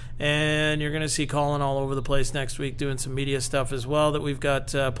up. And you're going to see Colin all over the place next week doing some media stuff as well that we've got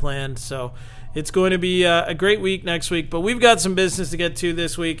planned. So it's going to be a great week next week. But we've got some business to get to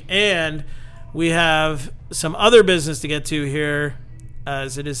this week. And we have some other business to get to here,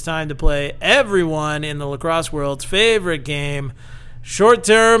 as it is time to play everyone in the lacrosse world's favorite game,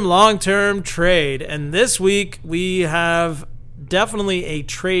 short-term, long-term trade. And this week we have definitely a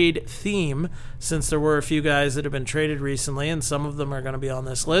trade theme, since there were a few guys that have been traded recently, and some of them are going to be on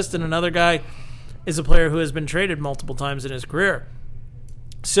this list, and another guy is a player who has been traded multiple times in his career.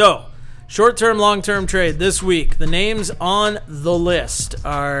 So, short-term, long-term trade this week. The names on the list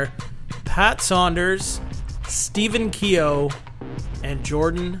are Pat Saunders, Stephen Keogh, and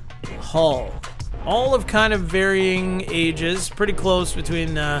Jordan Hall. All of kind of varying ages, pretty close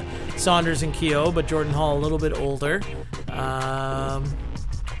between Saunders and Keogh, but Jordan Hall a little bit older.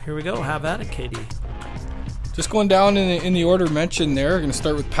 Here we go. Have at it, KD. Just going down in the order mentioned there. We're going to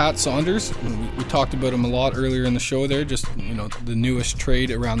start with Pat Saunders. We talked about him a lot earlier in the show there, just the newest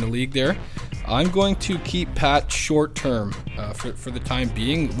trade around the league there. I'm going to keep Pat short term for the time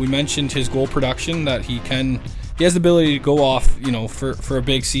being. We mentioned his goal production, that he has the ability to go off for a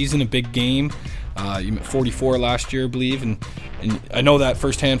big season, a big game. 44 last year, I believe, and I know that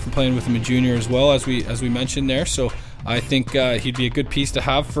firsthand from playing with him in junior as well, as we mentioned there. So I think he'd be a good piece to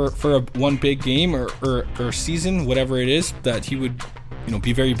have for one big game or season, whatever it is, that he would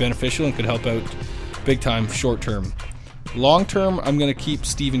be very beneficial and could help out big time short term. Long term, I'm going to keep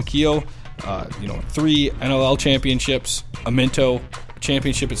Stephen Keogh. 3 NLL championships, a Minto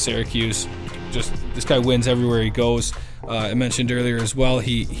championship at Syracuse. Just this guy wins everywhere he goes. I mentioned earlier as well,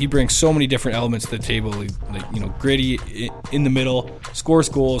 he brings so many different elements to the table. Gritty in the middle, scores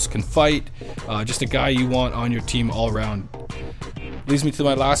goals, can fight. Just a guy you want on your team all around. Leads me to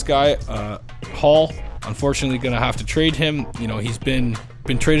my last guy, Hall. Unfortunately, going to have to trade him. He's been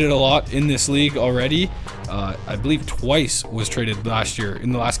traded a lot in this league already. I believe twice was traded last year,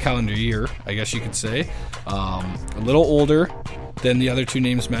 in the last calendar year, I guess you could say. A little older than the other two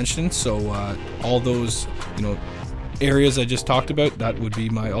names mentioned, so all those areas I just talked about, that would be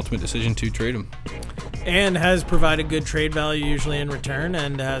my ultimate decision to trade him. And has provided good trade value usually in return,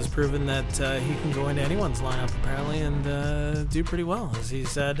 and has proven that he can go into anyone's lineup apparently and do pretty well, as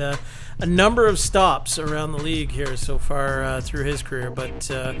he's had a number of stops around the league here so far through his career. But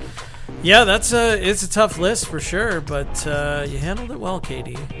it's a tough list for sure, but you handled it well,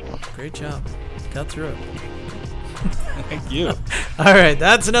 KD. Great job. Got through it. Thank you. All right,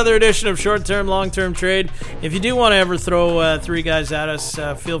 that's another edition of Short Term, Long Term Trade. If you do want to ever throw three guys at us,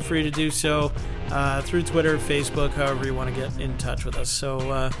 feel free to do so through Twitter, Facebook, however you want to get in touch with us.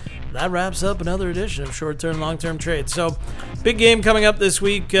 So that wraps up another edition of Short Term, Long Term Trade. So big game coming up this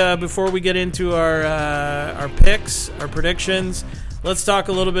week. Before we get into our picks, our predictions, let's talk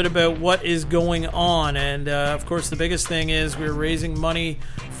a little bit about what is going on. And, of course, the biggest thing is we're raising money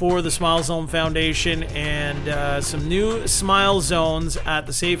for the Smile Zone Foundation and some new Smile Zones at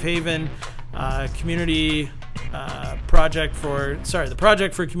the Safe Haven Community Project for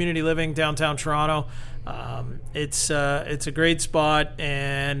Community Living downtown Toronto. It's a great spot,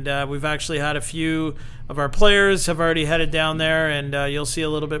 and we've actually had a few of our players have already headed down there, and you'll see a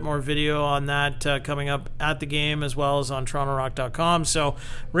little bit more video on that coming up at the game, as well as on TorontoRock.com. So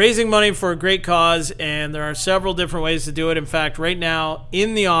raising money for a great cause, and there are several different ways to do it. In fact, right now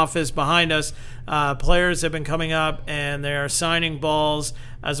in the office behind us, players have been coming up and they are signing balls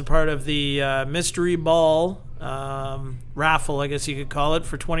as a part of the mystery ball raffle, I guess you could call it,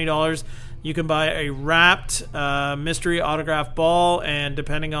 for $20. You can buy a wrapped mystery autograph ball, and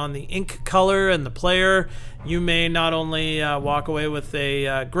depending on the ink color and the player, you may not only walk away with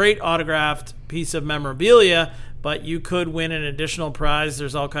a great autographed piece of memorabilia, but you could win an additional prize.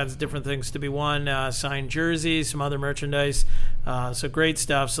 There's all kinds of different things to be won, signed jerseys, some other merchandise, so great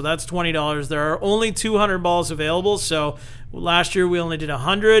stuff. So that's $20. There are only 200 balls available, so last year we only did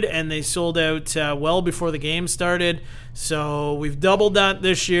 100, and they sold out well before the game started. So we've doubled that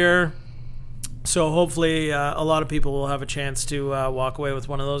this year. So hopefully a lot of people will have a chance to walk away with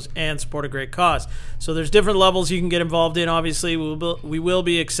one of those and support a great cause. So there's different levels you can get involved in. Obviously, we will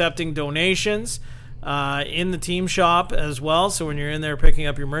be accepting donations. in the team shop as well. So when you're in there picking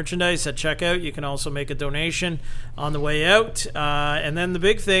up your merchandise at checkout, you can also make a donation on the way out. And then the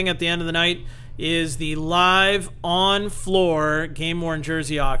big thing at the end of the night is the live on-floor game-worn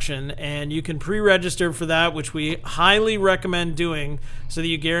jersey auction, and you can pre-register for that, which we highly recommend doing so that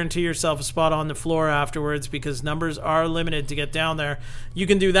you guarantee yourself a spot on the floor afterwards, because numbers are limited to get down there. You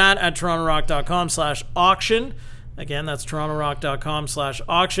can do that at torontorock.com/auction. Again, that's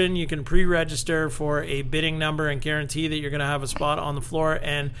torontorock.com/auction. You can pre-register for a bidding number and guarantee that you're going to have a spot on the floor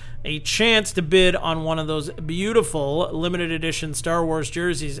and a chance to bid on one of those beautiful limited edition Star Wars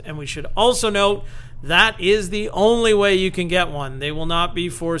jerseys. And we should also note that is the only way you can get one. They will not be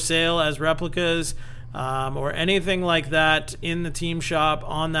for sale as replicas or anything like that in the team shop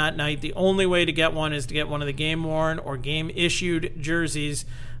on that night. The only way to get one is to get one of the game-worn or game-issued jerseys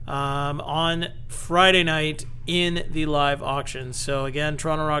on Friday night in the live auction. So again,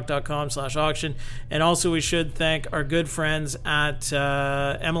 torontorock.com/auction. And also we should thank our good friends at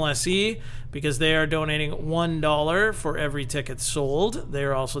MLSE, because they are donating $1 for every ticket sold. They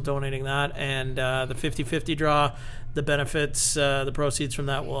are also donating that, and the 50-50 draw, the benefits, the proceeds from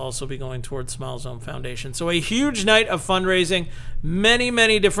that will also be going towards Smile Zone Foundation. So a huge night of fundraising,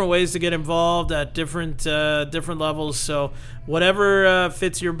 many different ways to get involved at different levels. So whatever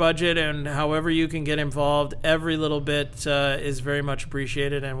fits your budget and however you can get involved, every little bit is very much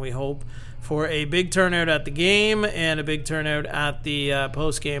appreciated, and we hope for a big turnout at the game and a big turnout at the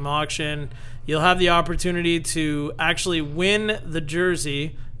post-game auction. You'll have the opportunity to actually win the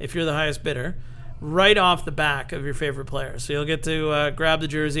jersey, if you're the highest bidder, right off the back of your favorite player. So you'll get to grab the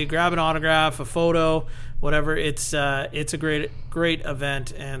jersey, grab an autograph, a photo, whatever. It's a great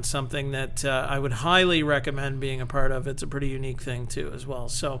event, and something that I would highly recommend being a part of. It's a pretty unique thing too as well.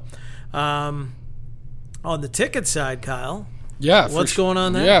 So on the ticket side, Kyle, what's going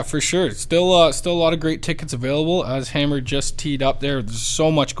on there? Yeah, for sure. Still a lot of great tickets available, as Hammer just teed up there. There's so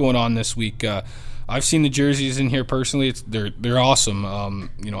much going on this week. I've seen the jerseys in here personally. They're awesome. I'm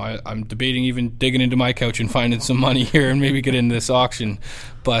debating even digging into my couch and finding some money here and maybe get into this auction.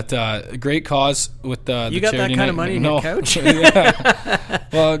 But a great cause with the you got charity that kind night. of money in your couch? Yeah.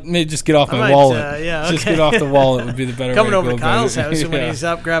 Well, maybe just get off my wallet. Just get off the wallet would be the better Coming way to over go to Kyle's about it. house, and when he's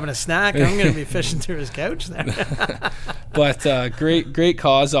up grabbing a snack, I'm going to be fishing through his couch there. But great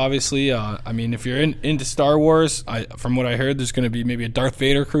cause, obviously. If you're into Star Wars, from what I heard, there's going to be maybe a Darth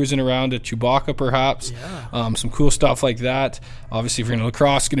Vader cruising around, a Chewbacca perhaps. Yeah. Some cool stuff like that. Obviously, if you're into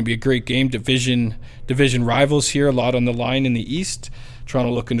lacrosse, it's going to be a great game. Division rivals here, a lot on the line in the East.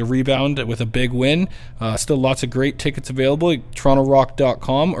 Toronto looking to rebound with a big win. Still lots of great tickets available at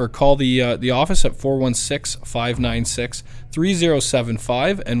torontorock.com, or call the office at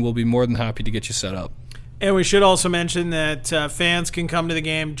 416-596-3075, and we'll be more than happy to get you set up. And we should also mention that fans can come to the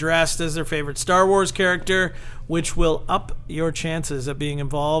game dressed as their favorite Star Wars character, which will up your chances of being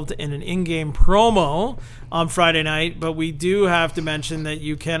involved in an in-game promo on Friday night. But we do have to mention that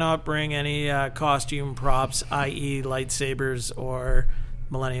you cannot bring any costume props, i.e. lightsabers or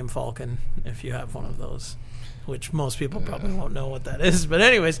Millennium Falcon, if you have one of those, which most people probably won't know what that is. But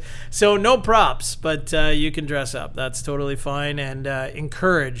anyways, so no props, but you can dress up. That's totally fine, and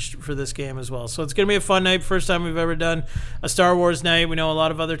encouraged for this game as well. So it's going to be a fun night. First time we've ever done a Star Wars night. We know a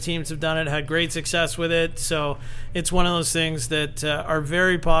lot of other teams have done it, had great success with it. So it's one of those things that are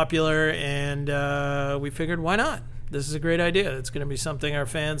very popular, and we figured, why not? This is a great idea. It's going to be something our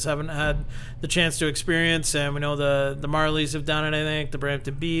fans haven't had the chance to experience, and we know the Marlies have done it, I think, the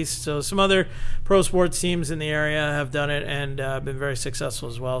Brampton Beasts. So some other pro sports teams in the area have done it and been very successful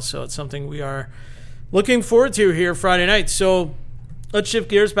as well. So it's something we are looking forward to here Friday night. So let's shift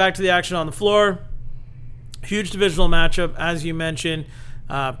gears back to the action on the floor. Huge divisional matchup, as you mentioned.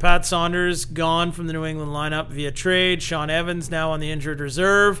 Pat Saunders gone from the New England lineup via trade. Sean Evans now on the injured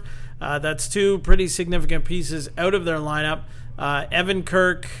reserve. That's two pretty significant pieces out of their lineup. Evan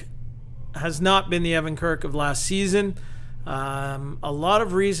Kirk has not been the Evan Kirk of last season. A lot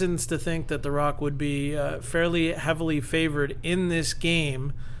of reasons to think that the Rock would be fairly heavily favored in this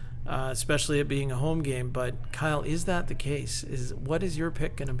game, especially it being a home game. But Kyle, is that the case? What is your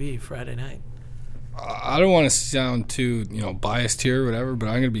pick going to be Friday night? I don't want to sound too biased here or whatever, but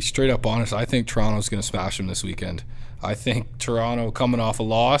I'm going to be straight up honest. I think Toronto's going to smash them this weekend. I think Toronto, coming off a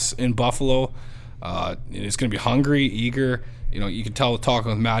loss in Buffalo, is going to be hungry, eager. You can tell talking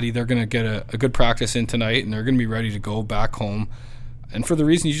with Maddie, they're going to get a good practice in tonight, and they're going to be ready to go back home. And for the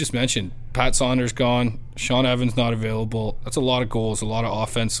reason you just mentioned, Pat Saunders gone, Sean Evans not available. That's a lot of goals, a lot of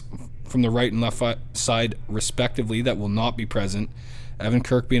offense from the right and left side respectively that will not be present. Evan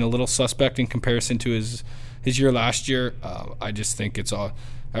Kirk being a little suspect in comparison to his year last year. I just think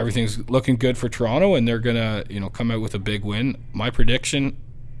everything's looking good for Toronto, and they're gonna come out with a big win. My prediction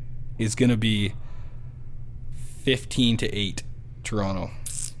is gonna be 15-8 Toronto.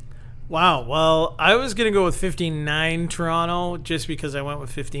 Wow. Well, I was going to go with 15-9 Toronto just because I went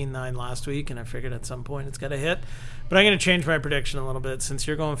with 15-9 last week, and I figured at some point it's got to hit. But I'm going to change my prediction a little bit. Since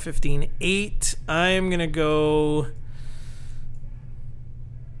you're going 15-8, I'm going to go...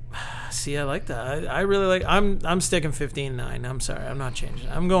 See, I like that. I really like... I'm sticking 15-9. I'm sorry. I'm not changing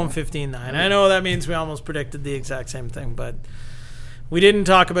it. I'm going 15-9. I know that means we almost predicted the exact same thing, but we didn't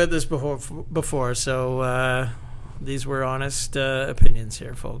talk about this before, so... these were honest opinions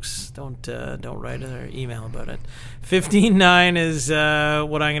here, folks. Don't write or email about it. 15-9 is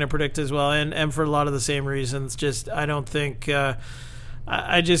what I'm going to predict as well, and for a lot of the same reasons. Just I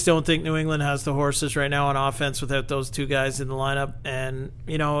just don't think New England has the horses right now on offense without those two guys in the lineup. And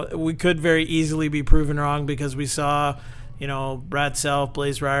we could very easily be proven wrong because we saw Brad Self,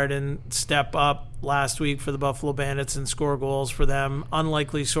 Blaze Riordan step up last week for the Buffalo Bandits and score goals for them.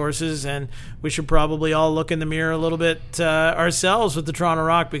 Unlikely sources, and we should probably all look in the mirror a little bit ourselves with the Toronto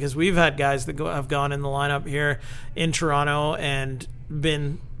Rock, because we've had guys that have gone in the lineup here in Toronto and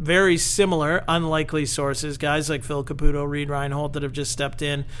been very similar, unlikely sources, guys like Phil Caputo, Reed Reinhold, that have just stepped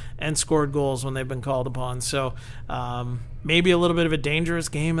in and scored goals when they've been called upon. So maybe a little bit of a dangerous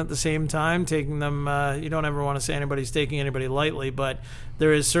game at the same time, taking them, you don't ever want to say anybody's taking anybody lightly, but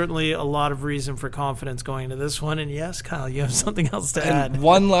there is certainly a lot of reason for confidence going into this one. And yes, Kyle, you have something else to add. And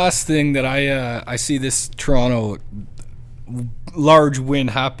one last thing that I see this Toronto large win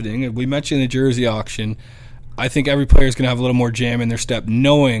happening. We mentioned the jersey auction. I think every player is going to have a little more jam in their step,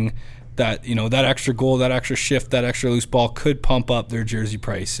 knowing that that extra goal, that extra shift, that extra loose ball could pump up their jersey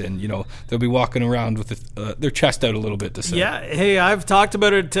price, and they'll be walking around with their chest out a Brad Creed, Yeah, hey, I've talked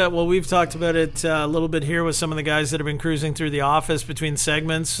about it. We've talked about it a little bit here with some of the guys that have been cruising through the office between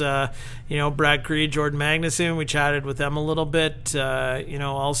segments. Brad Creed, Jordan Magnuson. We chatted with them a little bit.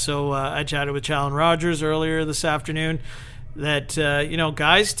 Also I chatted with Challen Rogers earlier this afternoon. That,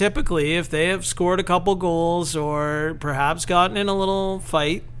 guys typically, if they have scored a couple goals or perhaps gotten in a little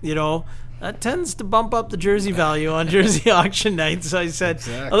fight, that tends to bump up the jersey value on jersey auction nights. I said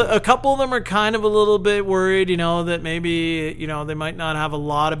exactly. A couple of them are kind of a little bit worried, that maybe, they might not have a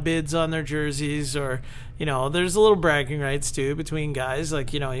lot of bids on their jerseys, or, there's a little bragging rights too between guys.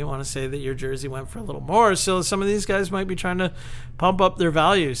 Like, you want to say that your jersey went for a little more. So some of these guys might be trying to pump up their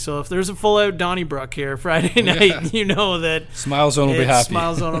value. So if there's a full out Donnybrook here Friday night, that Smile Zone will be happy.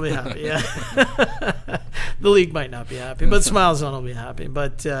 Smile Zone will be happy. Yeah. The league might not be happy, but Smile Zone will be happy.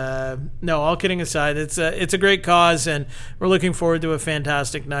 But no, all kidding aside, it's a great cause, and we're looking forward to a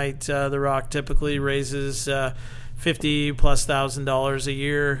fantastic night. The Rock typically raises $50,000+ a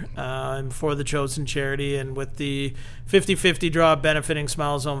year for the chosen charity, and with the 50-50 draw benefiting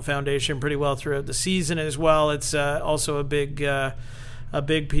Smile Zone Foundation pretty well throughout the season as well. It's also a big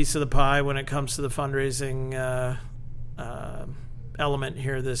piece of the pie when it comes to the fundraising element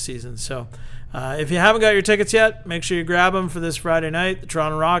here this season. So if you haven't got your tickets yet, make sure you grab them for this Friday night. The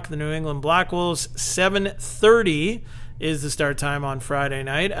Toronto Rock, the New England Black Wolves, 7:30 is the start time on Friday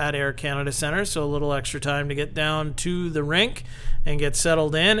night at Air Canada Centre, so a little extra time to get down to the rink and get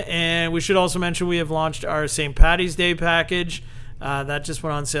settled in. And we should also mention we have launched our St. Paddy's Day package. That just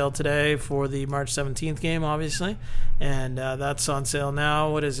went on sale today for the March 17th game, obviously, and that's on sale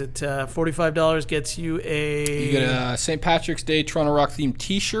now. What is it? $45 gets you You get a St. Patrick's Day Toronto Rock themed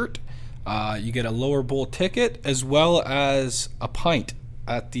T-shirt. You get a lower bowl ticket as well as a pint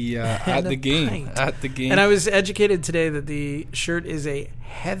at the game. At the game. And I was educated today that the shirt is a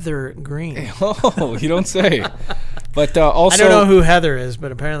heather green. Oh, you don't say. But also, I don't know who Heather is,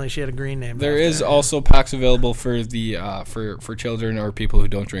 but apparently she had a green name. There is also packs available for the for children or people who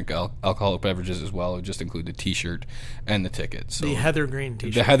don't drink alcoholic beverages as well. It would just include the T-shirt and the ticket. So the Heather green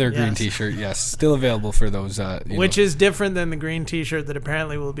T-shirt. The Heather green T-shirt, yes, still available for those. Which is different than the green T-shirt that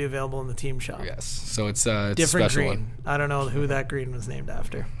apparently will be available in the team shop. Yes, so it's different a special green. one. I don't know who that green was named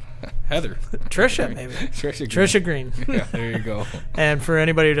after. Heather. Trisha, maybe. Trisha Green. Yeah, there you go. And for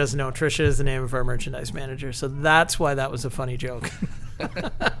anybody who doesn't know, Trisha is the name of our merchandise manager, so that's why that was a funny joke.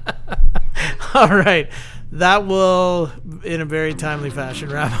 All right. That will, in a very timely fashion,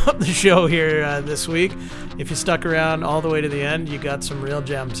 wrap up the show here this week. If you stuck around all the way to the end, you got some real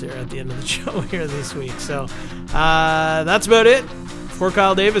gems here at the end of the show here this week. So that's about it. For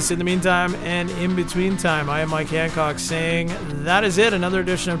Kyle Davis, in the meantime and in between time, I am Mike Hancock saying that is it. Another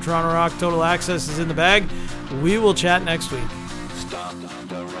edition of Toronto Rock Total Access is in the bag. We will chat next week. Stop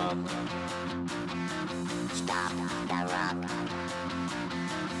the rock. Stop the rock.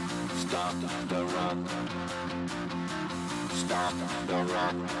 stop the rock. Stop the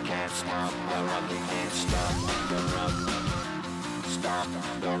rock, can't stop the rock, you can't stop the rock. Stop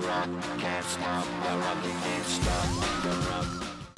the rock, can't stop the rock, you can't stop the rock.